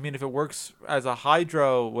 well, I mean, if it works as a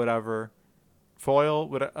hydro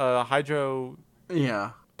hydro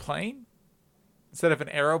plane? Instead of an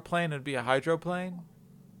aeroplane, it'd be a hydroplane?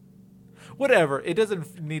 Whatever. It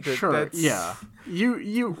doesn't need to... Sure, yeah.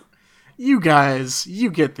 You guys,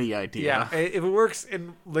 you get the idea. Yeah, if it works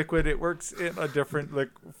in liquid, it works in a different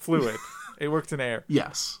fluid. It works in air.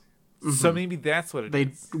 Yes. So maybe that's what it They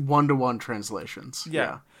is. 1-to-1 translations.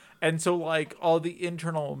 Yeah. And so, like, all the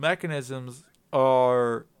internal mechanisms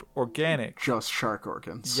are organic. Just shark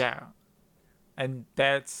organs. Yeah. And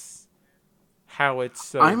that's how it's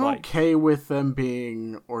so, I'm like... okay with them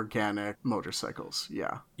being organic motorcycles.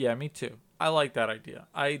 Yeah. Yeah, me too. I like that idea.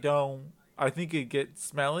 I think it gets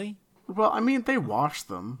smelly. Well, I mean, they wash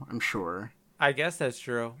them, I'm sure. I guess that's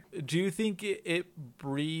true. Do you think it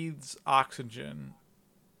breathes oxygen?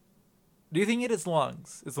 Do you think it has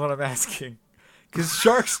lungs? Is what I'm asking. Because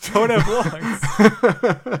sharks don't have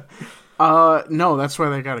lungs. No, that's why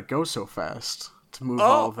they gotta go so fast. To move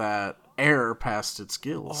all that air past its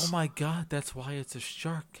gills. Oh my god, that's why it's a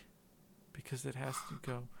shark. Because it has to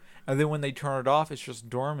go. And then when they turn it off, it's just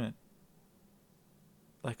dormant.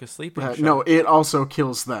 Like a sleeping shark. No, it also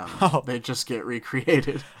kills them. Oh. They just get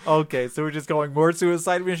recreated. Okay, so we're just going more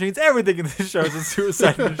suicide machines. Everything in this show is a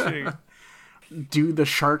suicide machine. Do the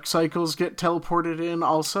shark cycles get teleported in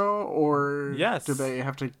also? Or Yes. do they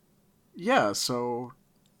have to... Yeah, so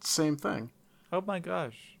same thing. Oh my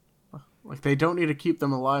gosh. Like, they don't need to keep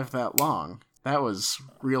them alive that long. That was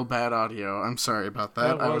real bad audio. I'm sorry about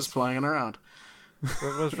that. I was flying around.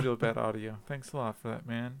 That was real bad audio. Thanks a lot for that,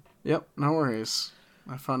 man. Yep, no worries.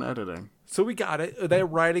 My fun editing. So we got it. They're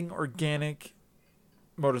riding organic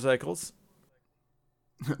motorcycles.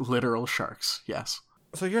 Literal sharks, yes.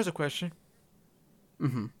 So here's a question.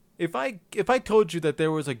 Mm-hmm. If I told you that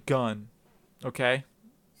there was a gun, okay?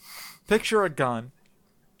 Picture a gun.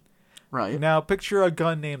 Right. Now picture a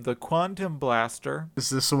gun named the Quantum Blaster. Is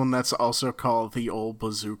this the one that's also called the old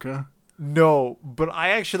bazooka? No, but I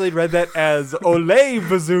actually read that as Olay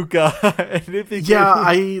Bazooka. And it became...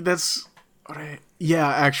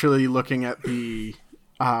 Actually looking at the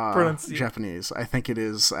Pronunciation. Japanese, I think it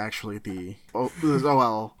is actually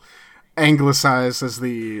anglicized as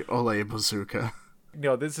the Olay bazooka.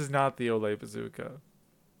 No, this is not the Olay Bazooka.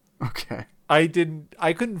 Okay. I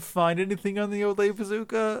couldn't find anything on the Olay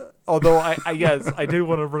Bazooka, although I guess I do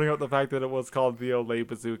want to bring up the fact that it was called the Olay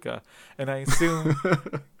Bazooka, and I assume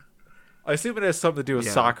it has something to do with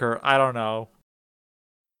soccer. I don't know.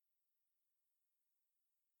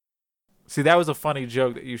 See, that was a funny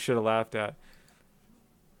joke that you should have laughed at.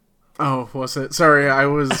 Oh, was it? Sorry, I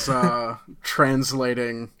was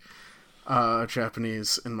translating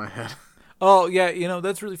Japanese in my head. Oh, yeah,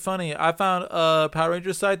 that's really funny. I found a Power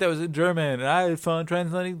Rangers site that was in German, and I had fun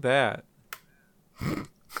translating that.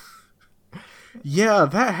 Yeah,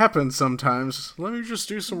 that happens sometimes. Let me just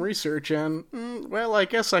do some research and, I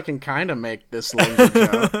guess I can kind of make this language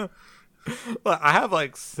out. Well, I have,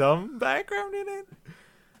 some background in it.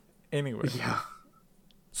 Anyway. Yeah.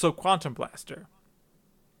 So, Quantum Blaster.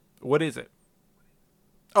 What is it?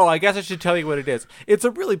 Oh, I guess I should tell you what it is. It's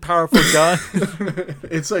a really powerful gun.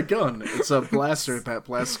 It's a gun. It's a blaster that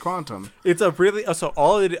blasts quantum. It's a really so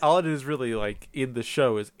all it is really in the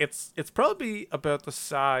show is it's probably about the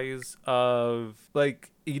size of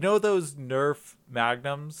those Nerf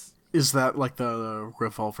Magnums. Is that like the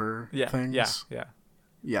revolver things? Yeah.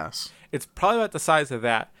 Yes. It's probably about the size of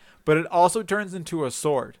that, but it also turns into a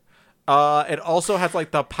sword. It also has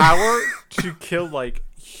the power to kill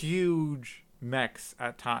huge mechs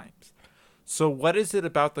at times. So what is it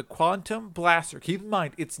about the Quantum Blaster? Keep in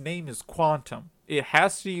mind, its name is Quantum. It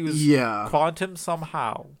has to use quantum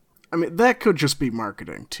somehow. I mean, that could just be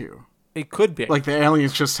marketing, too. It could be. The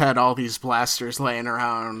aliens just had all these blasters laying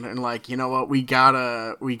around, and you know what, we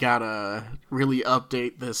gotta really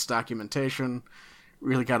update this documentation.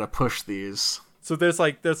 Really gotta push these. So there's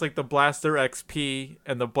the Blaster XP,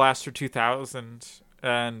 and the Blaster 2000,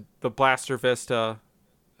 and the Blaster Vista,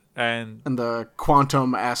 and the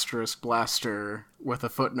Quantum Asterisk Blaster with a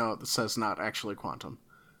footnote that says not actually quantum.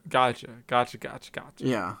 Gotcha.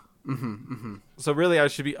 Yeah. So really, I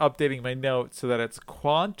should be updating my notes so that it's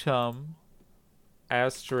Quantum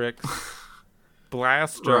Asterisk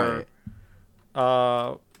Blaster.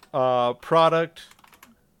 Right.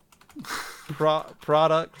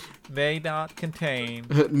 Product may not contain.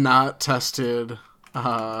 Not tested.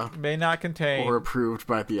 May not contain. Or approved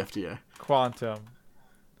by the FDA. Quantum.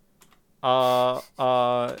 No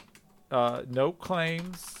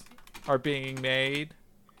claims are being made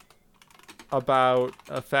about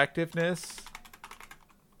effectiveness.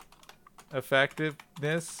 It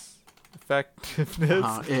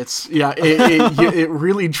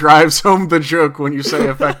really drives home the joke when you say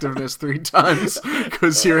effectiveness 3 times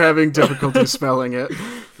because you're having difficulty spelling it.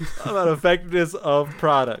 About effectiveness of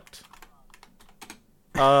product.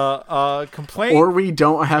 Complaint, or we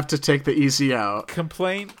don't have to take the easy out.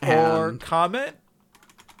 Complaint or comment,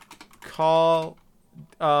 call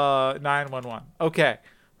 911. Okay,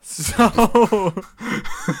 So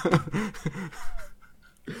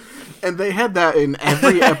And they had that in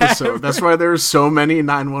every episode. That's why there's so many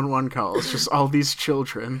 911 calls. Just all these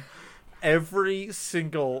children. every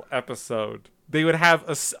single episode, they would have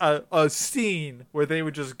a scene where they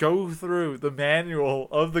would just go through the manual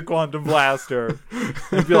of the quantum blaster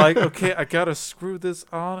and be like, okay, I gotta screw this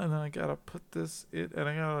on, and then I gotta put this in, and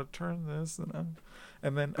I gotta turn this,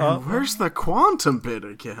 and then Where's the quantum bit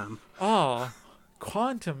again?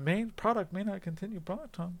 quantum main product may not continue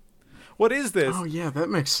quantum. What is this? Oh yeah, that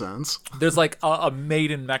makes sense. There's like a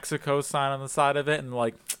made in Mexico sign on the side of it, and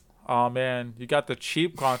like, oh man, you got the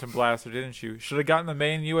cheap quantum blaster, didn't you? Should have gotten the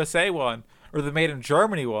made in USA one or the made in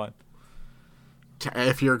Germany one.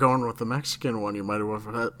 If you're going with the Mexican one, you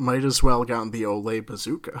might as well gotten the Olay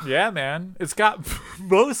bazooka. Yeah, man, it's got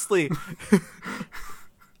mostly.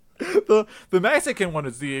 The Mexican one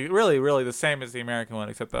is really the same as the American one,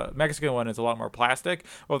 except the Mexican one is a lot more plastic,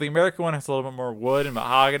 while the American one has a little bit more wood and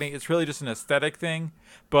mahogany. It's really just an aesthetic thing,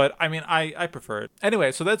 but I mean, I prefer it.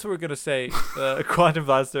 Anyway, so that's what we're going to say, Quantum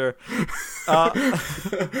Blaster.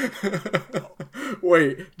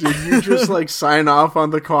 Wait, did you just like sign off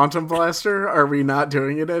on the quantum blaster? Are we not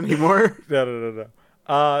doing it anymore? No.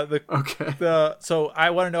 So I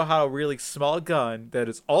want to know how a really small gun that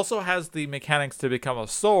is also has the mechanics to become a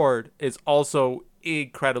sword is also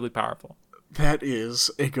incredibly powerful. That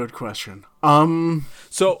is a good question.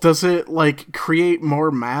 So does it like create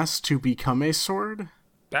more mass to become a sword?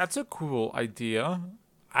 That's a cool idea.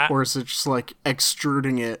 Or is it just like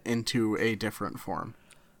extruding it into a different form?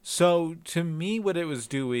 So to me, what it was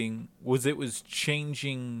doing was it was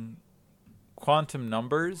changing quantum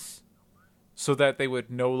numbers so that they would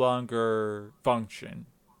no longer function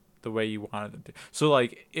the way you wanted them to. So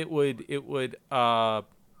like it's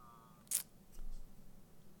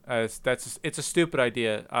a stupid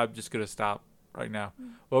idea. I'm just gonna stop right now.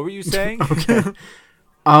 What were you saying? Okay.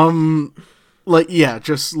 Like yeah,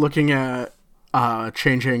 just looking at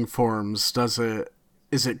changing forms. Is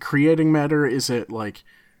it creating matter? Is it like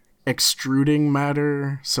extruding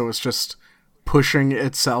matter? So it's just pushing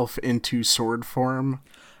itself into sword form.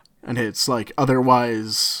 And it's like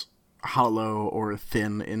otherwise hollow or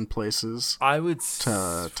thin in places. I would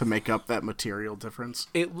to make up that material difference.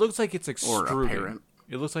 It looks like it's extruding. Or apparent.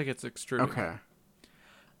 It looks like it's extruding. Okay.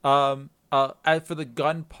 As for the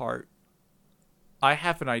gun part, I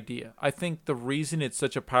have an idea. I think the reason it's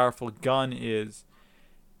such a powerful gun is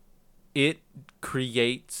it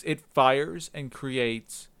fires and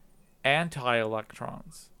creates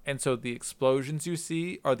anti-electrons. And so the explosions you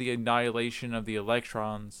see are the annihilation of the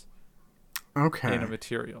electrons in a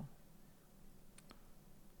material.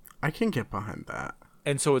 I can get behind that.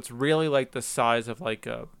 And so it's really like the size of like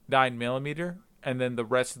a 9mm, and then the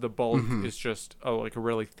rest of the bulk is just like a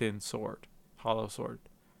really thin sword, hollow sword,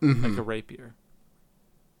 like a rapier.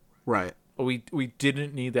 Right. We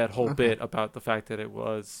didn't need that whole bit about the fact that it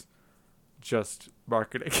was just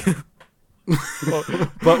marketing.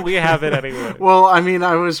 but we have it anyway. Well, I mean,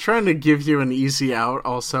 I was trying to give you an easy out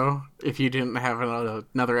also, if you didn't have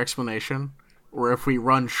another explanation. Or if we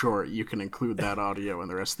run short, you can include that audio in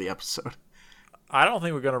the rest of the episode. I don't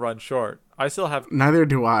think we're going to run short. Neither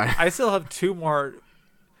do I. I still have 2 more.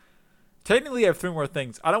 Technically, I have 3 more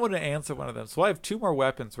things. I don't want to answer one of them. So I have 2 more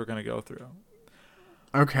weapons we're going to go through.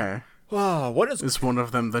 Okay. What is one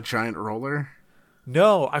of them the giant roller?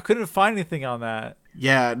 No, I couldn't find anything on that.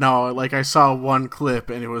 Yeah, no, like I saw one clip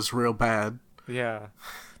and it was real bad. Yeah.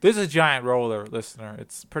 There's a giant roller, listener.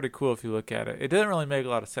 It's pretty cool if you look at it. It doesn't really make a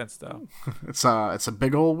lot of sense, though. It's a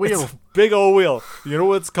big old wheel. It's a big old wheel. You know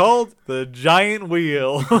what it's called? The giant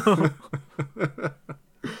wheel.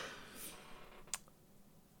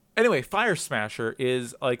 Anyway, Fire Smasher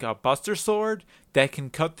is like a buster sword that can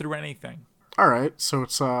cut through anything. All right, so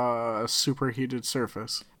it's a superheated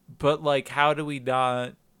surface. But like, how do we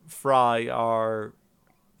not fry our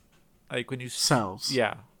when you cells?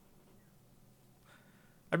 Yeah.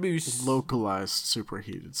 I mean, localized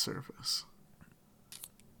superheated surface.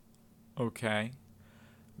 Okay.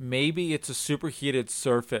 Maybe it's a superheated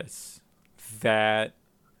surface that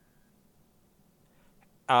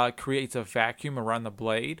creates a vacuum around the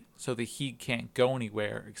blade so the heat can't go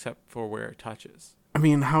anywhere except for where it touches. I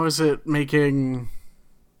mean, how is it making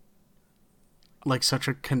like such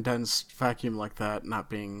a condensed vacuum like that not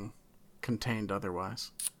being contained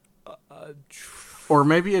otherwise? Or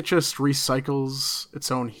maybe it just recycles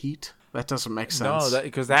its own heat. That doesn't make sense. No,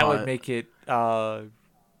 because that would make it not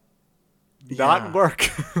work.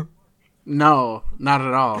 No, not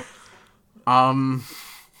at all.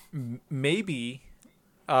 Maybe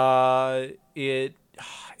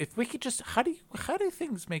if we could just how do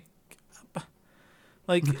things make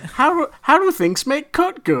Like, How do things make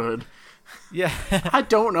cut good? yeah. I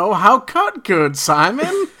don't know how cut good,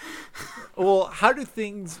 Simon. Well, how do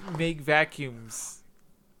things make vacuums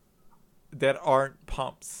that aren't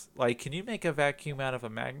pumps? Like, can you make a vacuum out of a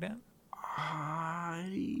magnet?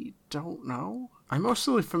 I don't know. I'm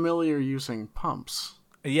mostly familiar using pumps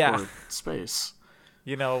Yeah. or space.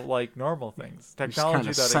 Like normal things. You just Technology kind that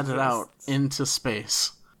of send it out exists. into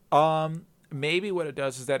space. Maybe what it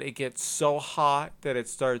does is that it gets so hot that it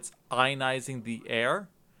starts ionizing the air,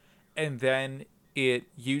 and then it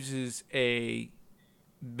uses a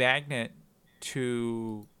magnet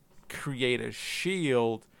to create a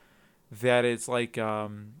shield that is like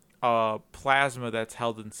a plasma that's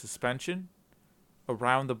held in suspension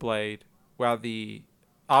around the blade, while the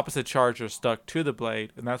opposite charge are stuck to the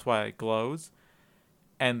blade, and that's why it glows.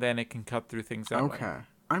 And then it can cut through things that way. Okay.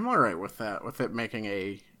 I'm alright with that, with it making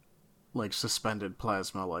a suspended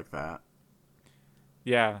plasma like that.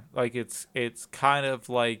 Yeah, like it's kind of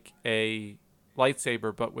like a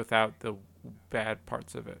lightsaber, but without the bad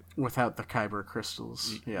parts of it. Without the kyber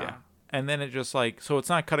crystals. Yeah. And then it just so it's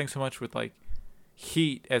not cutting so much with like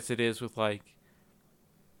heat as it is with like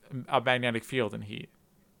a magnetic field and heat.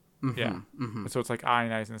 Mm-hmm, Yeah. Mm-hmm. So it's like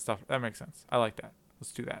ionizing and stuff. That makes sense. I like that.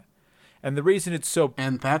 Let's do that. And the reason it's so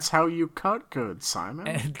And that's how you cut good, Simon.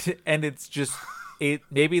 and it's just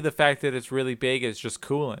maybe the fact that it's really big is just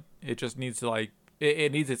coolant. It just needs to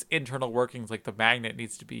it needs its internal workings, like the magnet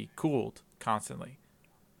needs to be cooled constantly.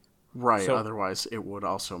 Right, So, otherwise it would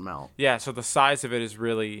also melt. yeah, so the size of it is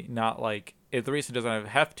really not the reason it doesn't have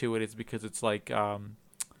heft to it is because it's it's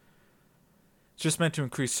just meant to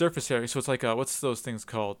increase surface area. So it's like what's those things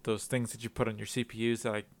called? Those things that you put on your CPUs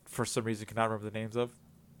that I for some reason cannot remember the names of.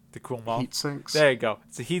 To cool them off. Heat sinks? There you go.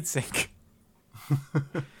 It's a heat sink.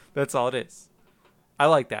 That's all it is. I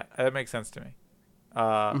like that. That makes sense to me.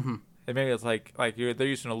 And maybe it's like they're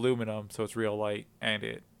using aluminum, so it's real light,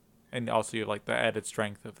 and also you have like the added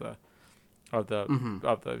strength of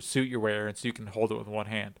the suit you're wearing, so you can hold it with one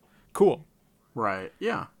hand. Cool. Right,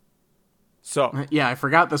 yeah. So Yeah, I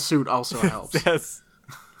forgot the suit also helps. yes.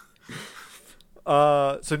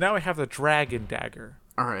 So now we have the dragon dagger.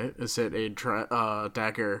 Alright, is it a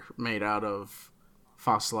dagger made out of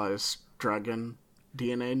fossilized dragon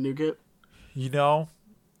DNA nougat?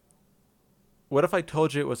 What if I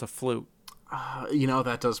told you it was a flute?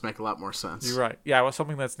 That does make a lot more sense. You're right. Yeah, it was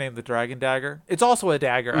something that's named the dragon dagger. It's also a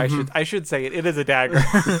dagger. I should say it. It is a dagger.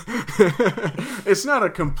 It's not a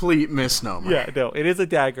complete misnomer. Yeah, no, it is a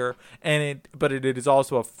dagger, but it is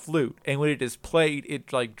also a flute. And when it is played, it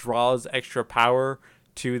draws extra power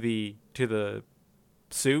to the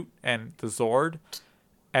suit and the Zord,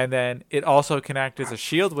 and then it also can act as a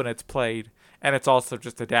shield when it's played, and it's also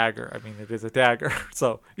just a dagger. I mean, it is a dagger,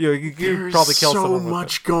 so you probably kill someone with it. So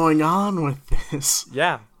much going on with this.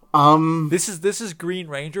 Yeah. This is Green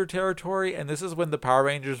Ranger territory, and this is when the Power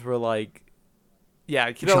Rangers were like, yeah,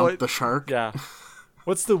 you know Jump what? the shark. Yeah.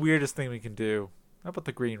 What's the weirdest thing we can do? How about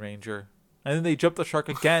the Green Ranger? And then they jumped the shark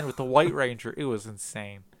again with the White Ranger. It was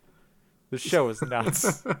insane. The show is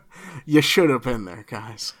nuts. You should have been there,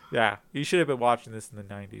 guys. Yeah, you should have been watching this in the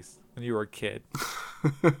 90s when you were a kid.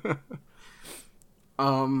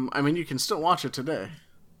 I mean, you can still watch it today.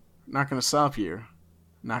 Not gonna stop you.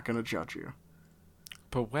 Not gonna judge you.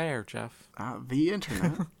 But where, Jeff? The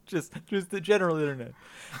internet. just the general internet.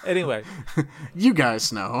 Anyway. You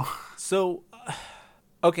guys know. So,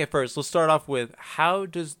 okay, first, let's start off with how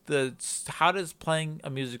does playing a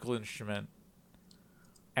musical instrument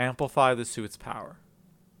amplify the suit's power?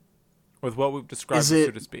 With what we've described the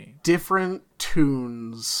suit as being. Different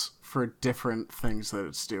tunes for different things that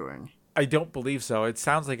it's doing? I don't believe so. It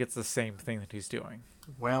sounds like it's the same thing that he's doing.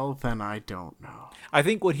 Well, then I don't know. I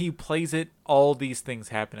think when he plays it, all these things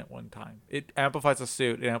happen at one time. It amplifies the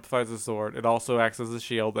suit, it amplifies the sword, it also acts as a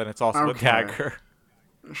shield, and it's also a dagger.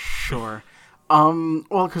 Sure.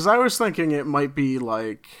 Well, because I was thinking it might be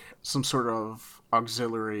like some sort of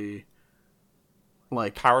auxiliary,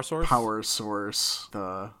 like power source.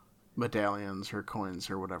 The medallions or coins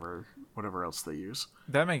or whatever else they use.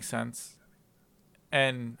 That makes sense.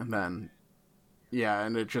 And then, yeah,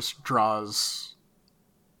 and it just draws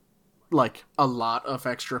like a lot of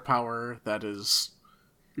extra power that is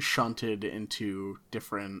shunted into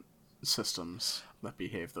different systems that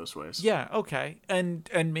behave those ways. Yeah, okay. And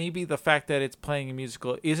maybe the fact that it's playing a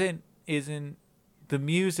musical isn't the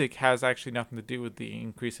music has actually nothing to do with the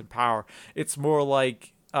increase in power. It's more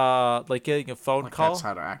like getting a phone call. That's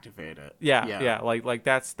how to activate it. Yeah. Like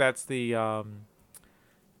that's the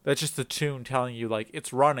that's just the tune telling you like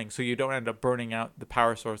it's running, so you don't end up burning out the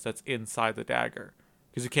power source that's inside the dagger,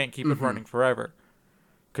 because you can't keep it running forever.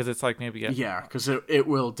 because it's like maybe Yeah, because it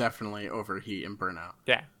will definitely overheat and burn out.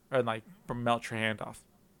 yeah, and like melt your hand off.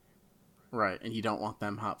 Right, and you don't want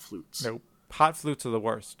them hot flutes. Nope. Hot flutes are the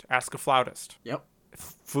worst. Ask a flautist. Yep.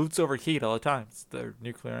 Flutes overheat all the time. It's their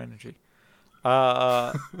nuclear energy.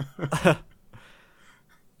 Uh,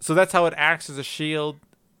 so that's how it acts as a shield.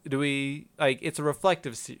 Do we like? It's a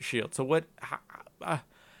reflective shield. So what?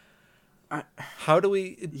 How do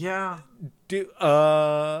we Yeah. do?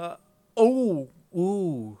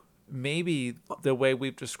 Maybe the way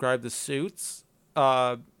we've described the suits.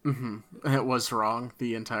 It was wrong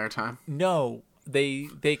the entire time. No, they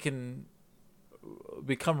can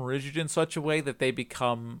become rigid in such a way that they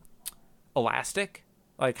become elastic,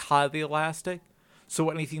 like highly elastic. So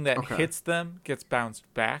anything that hits them gets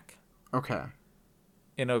bounced back Okay.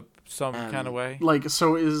 in some kind of way. Like,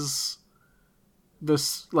 so is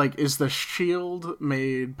the shield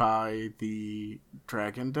made by the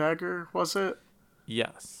Dragon Dagger, was it?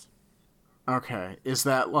 Yes. Okay. Is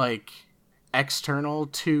that, like, external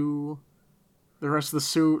to the rest of the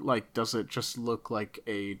suit? Like, does it just look like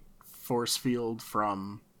a force field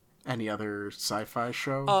from any other sci-fi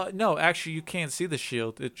show? No, actually, you can't see the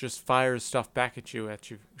shield. It just fires stuff back at you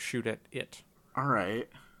shoot at it. All right.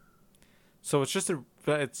 So it's just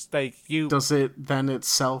it's like you. Does it then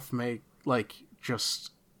itself make, like,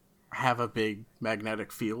 just have a big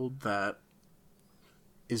magnetic field that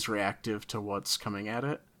is reactive to what's coming at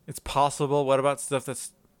it? It's possible. What about stuff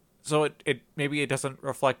that's so it maybe it doesn't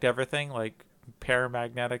reflect everything, like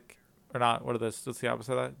paramagnetic or not? What are those? What's the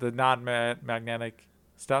opposite of that? The non-magnetic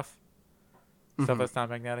stuff. Stuff that's not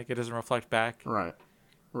magnetic. It doesn't reflect back. Right.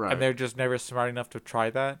 Right. And they're just never smart enough to try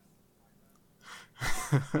that.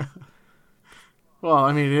 Well,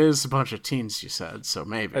 I mean, it is a bunch of teens, you said, so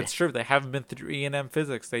maybe. It's true. They haven't been through E&M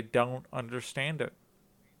physics. They don't understand it.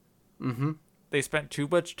 Mm-hmm. They spent too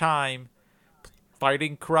much time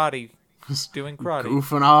fighting karate, doing karate.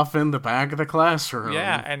 Goofing off in the back of the classroom.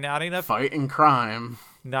 Yeah, and not enough fighting crime.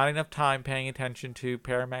 Not enough time paying attention to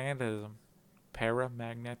paramagnetism.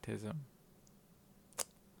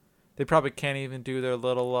 They probably can't even do their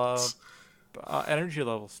little energy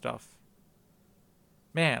level stuff.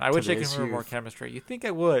 Man, I wish I could remember more chemistry. You'd think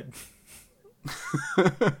I would.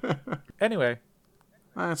 Anyway.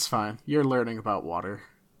 That's fine. You're learning about water.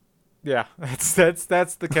 Yeah, that's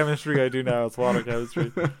the chemistry I do now. It's water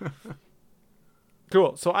chemistry.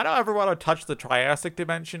 Cool. So I don't ever want to touch the Triassic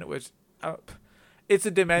dimension, which it's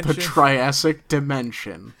a dimension. The Triassic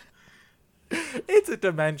dimension. It's a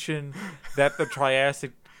dimension that the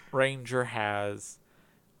Triassic Ranger has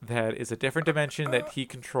that is a different dimension that he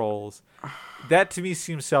controls. That to me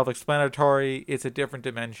seems self-explanatory. It's a different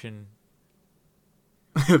dimension.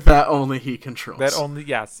 That only he controls.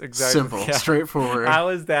 Yes, exactly. Simple, yeah. straightforward. How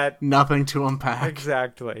is that? Nothing to unpack.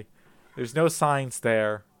 Exactly. There's no science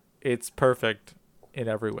there. It's perfect in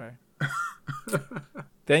every way.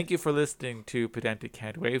 Thank you for listening to Pedantic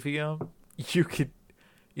Handwavium. You could,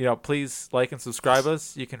 please like and subscribe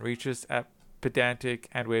us. You can reach us at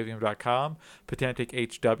pedantichandwavium.com,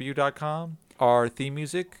 pedantichw.com. Our theme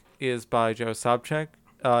music is by Joe Sobchak.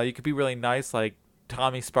 You could be really nice, like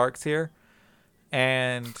Tommy Sparks here,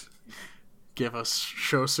 and give us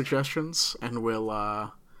show suggestions, and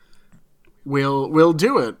we'll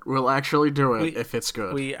do it. We'll actually do it if it's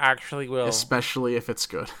good. We actually will, especially if it's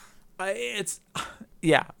good. If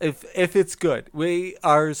it's good. We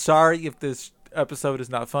are sorry if this episode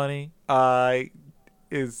is not funny.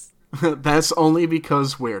 That's only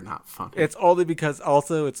because we're not funny. It's only because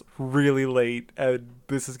also it's really late, and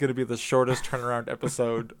this is going to be the shortest turnaround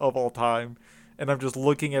episode of all time. And I'm just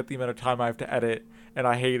looking at the amount of time I have to edit, and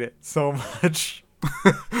I hate it so much.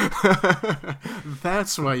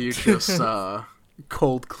 That's why you just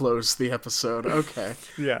cold close the episode. Okay.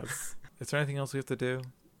 Yes. Is there anything else we have to do?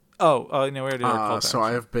 No, we already did our call to action. So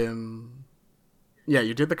I have been... Yeah,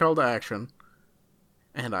 you did the call to action.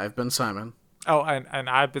 And I've been Simon. Oh, and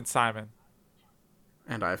I've been Simon.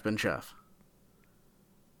 And I've been Jeff.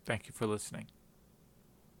 Thank you for listening.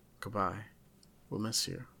 Goodbye. We'll miss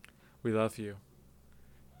you. We love you.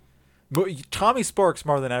 But Tommy Sparks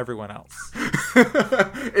more than everyone else.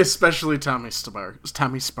 Especially Tommy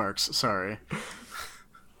Sparks, sorry.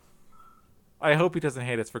 I hope he doesn't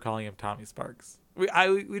hate us for calling him Tommy Sparks. We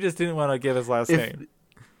just didn't want to give his last name.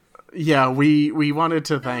 Yeah, we wanted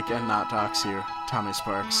to thank and not dox you, Tommy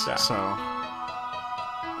Sparks. Yeah. So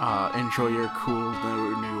enjoy your cool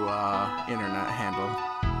new internet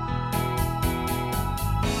handle.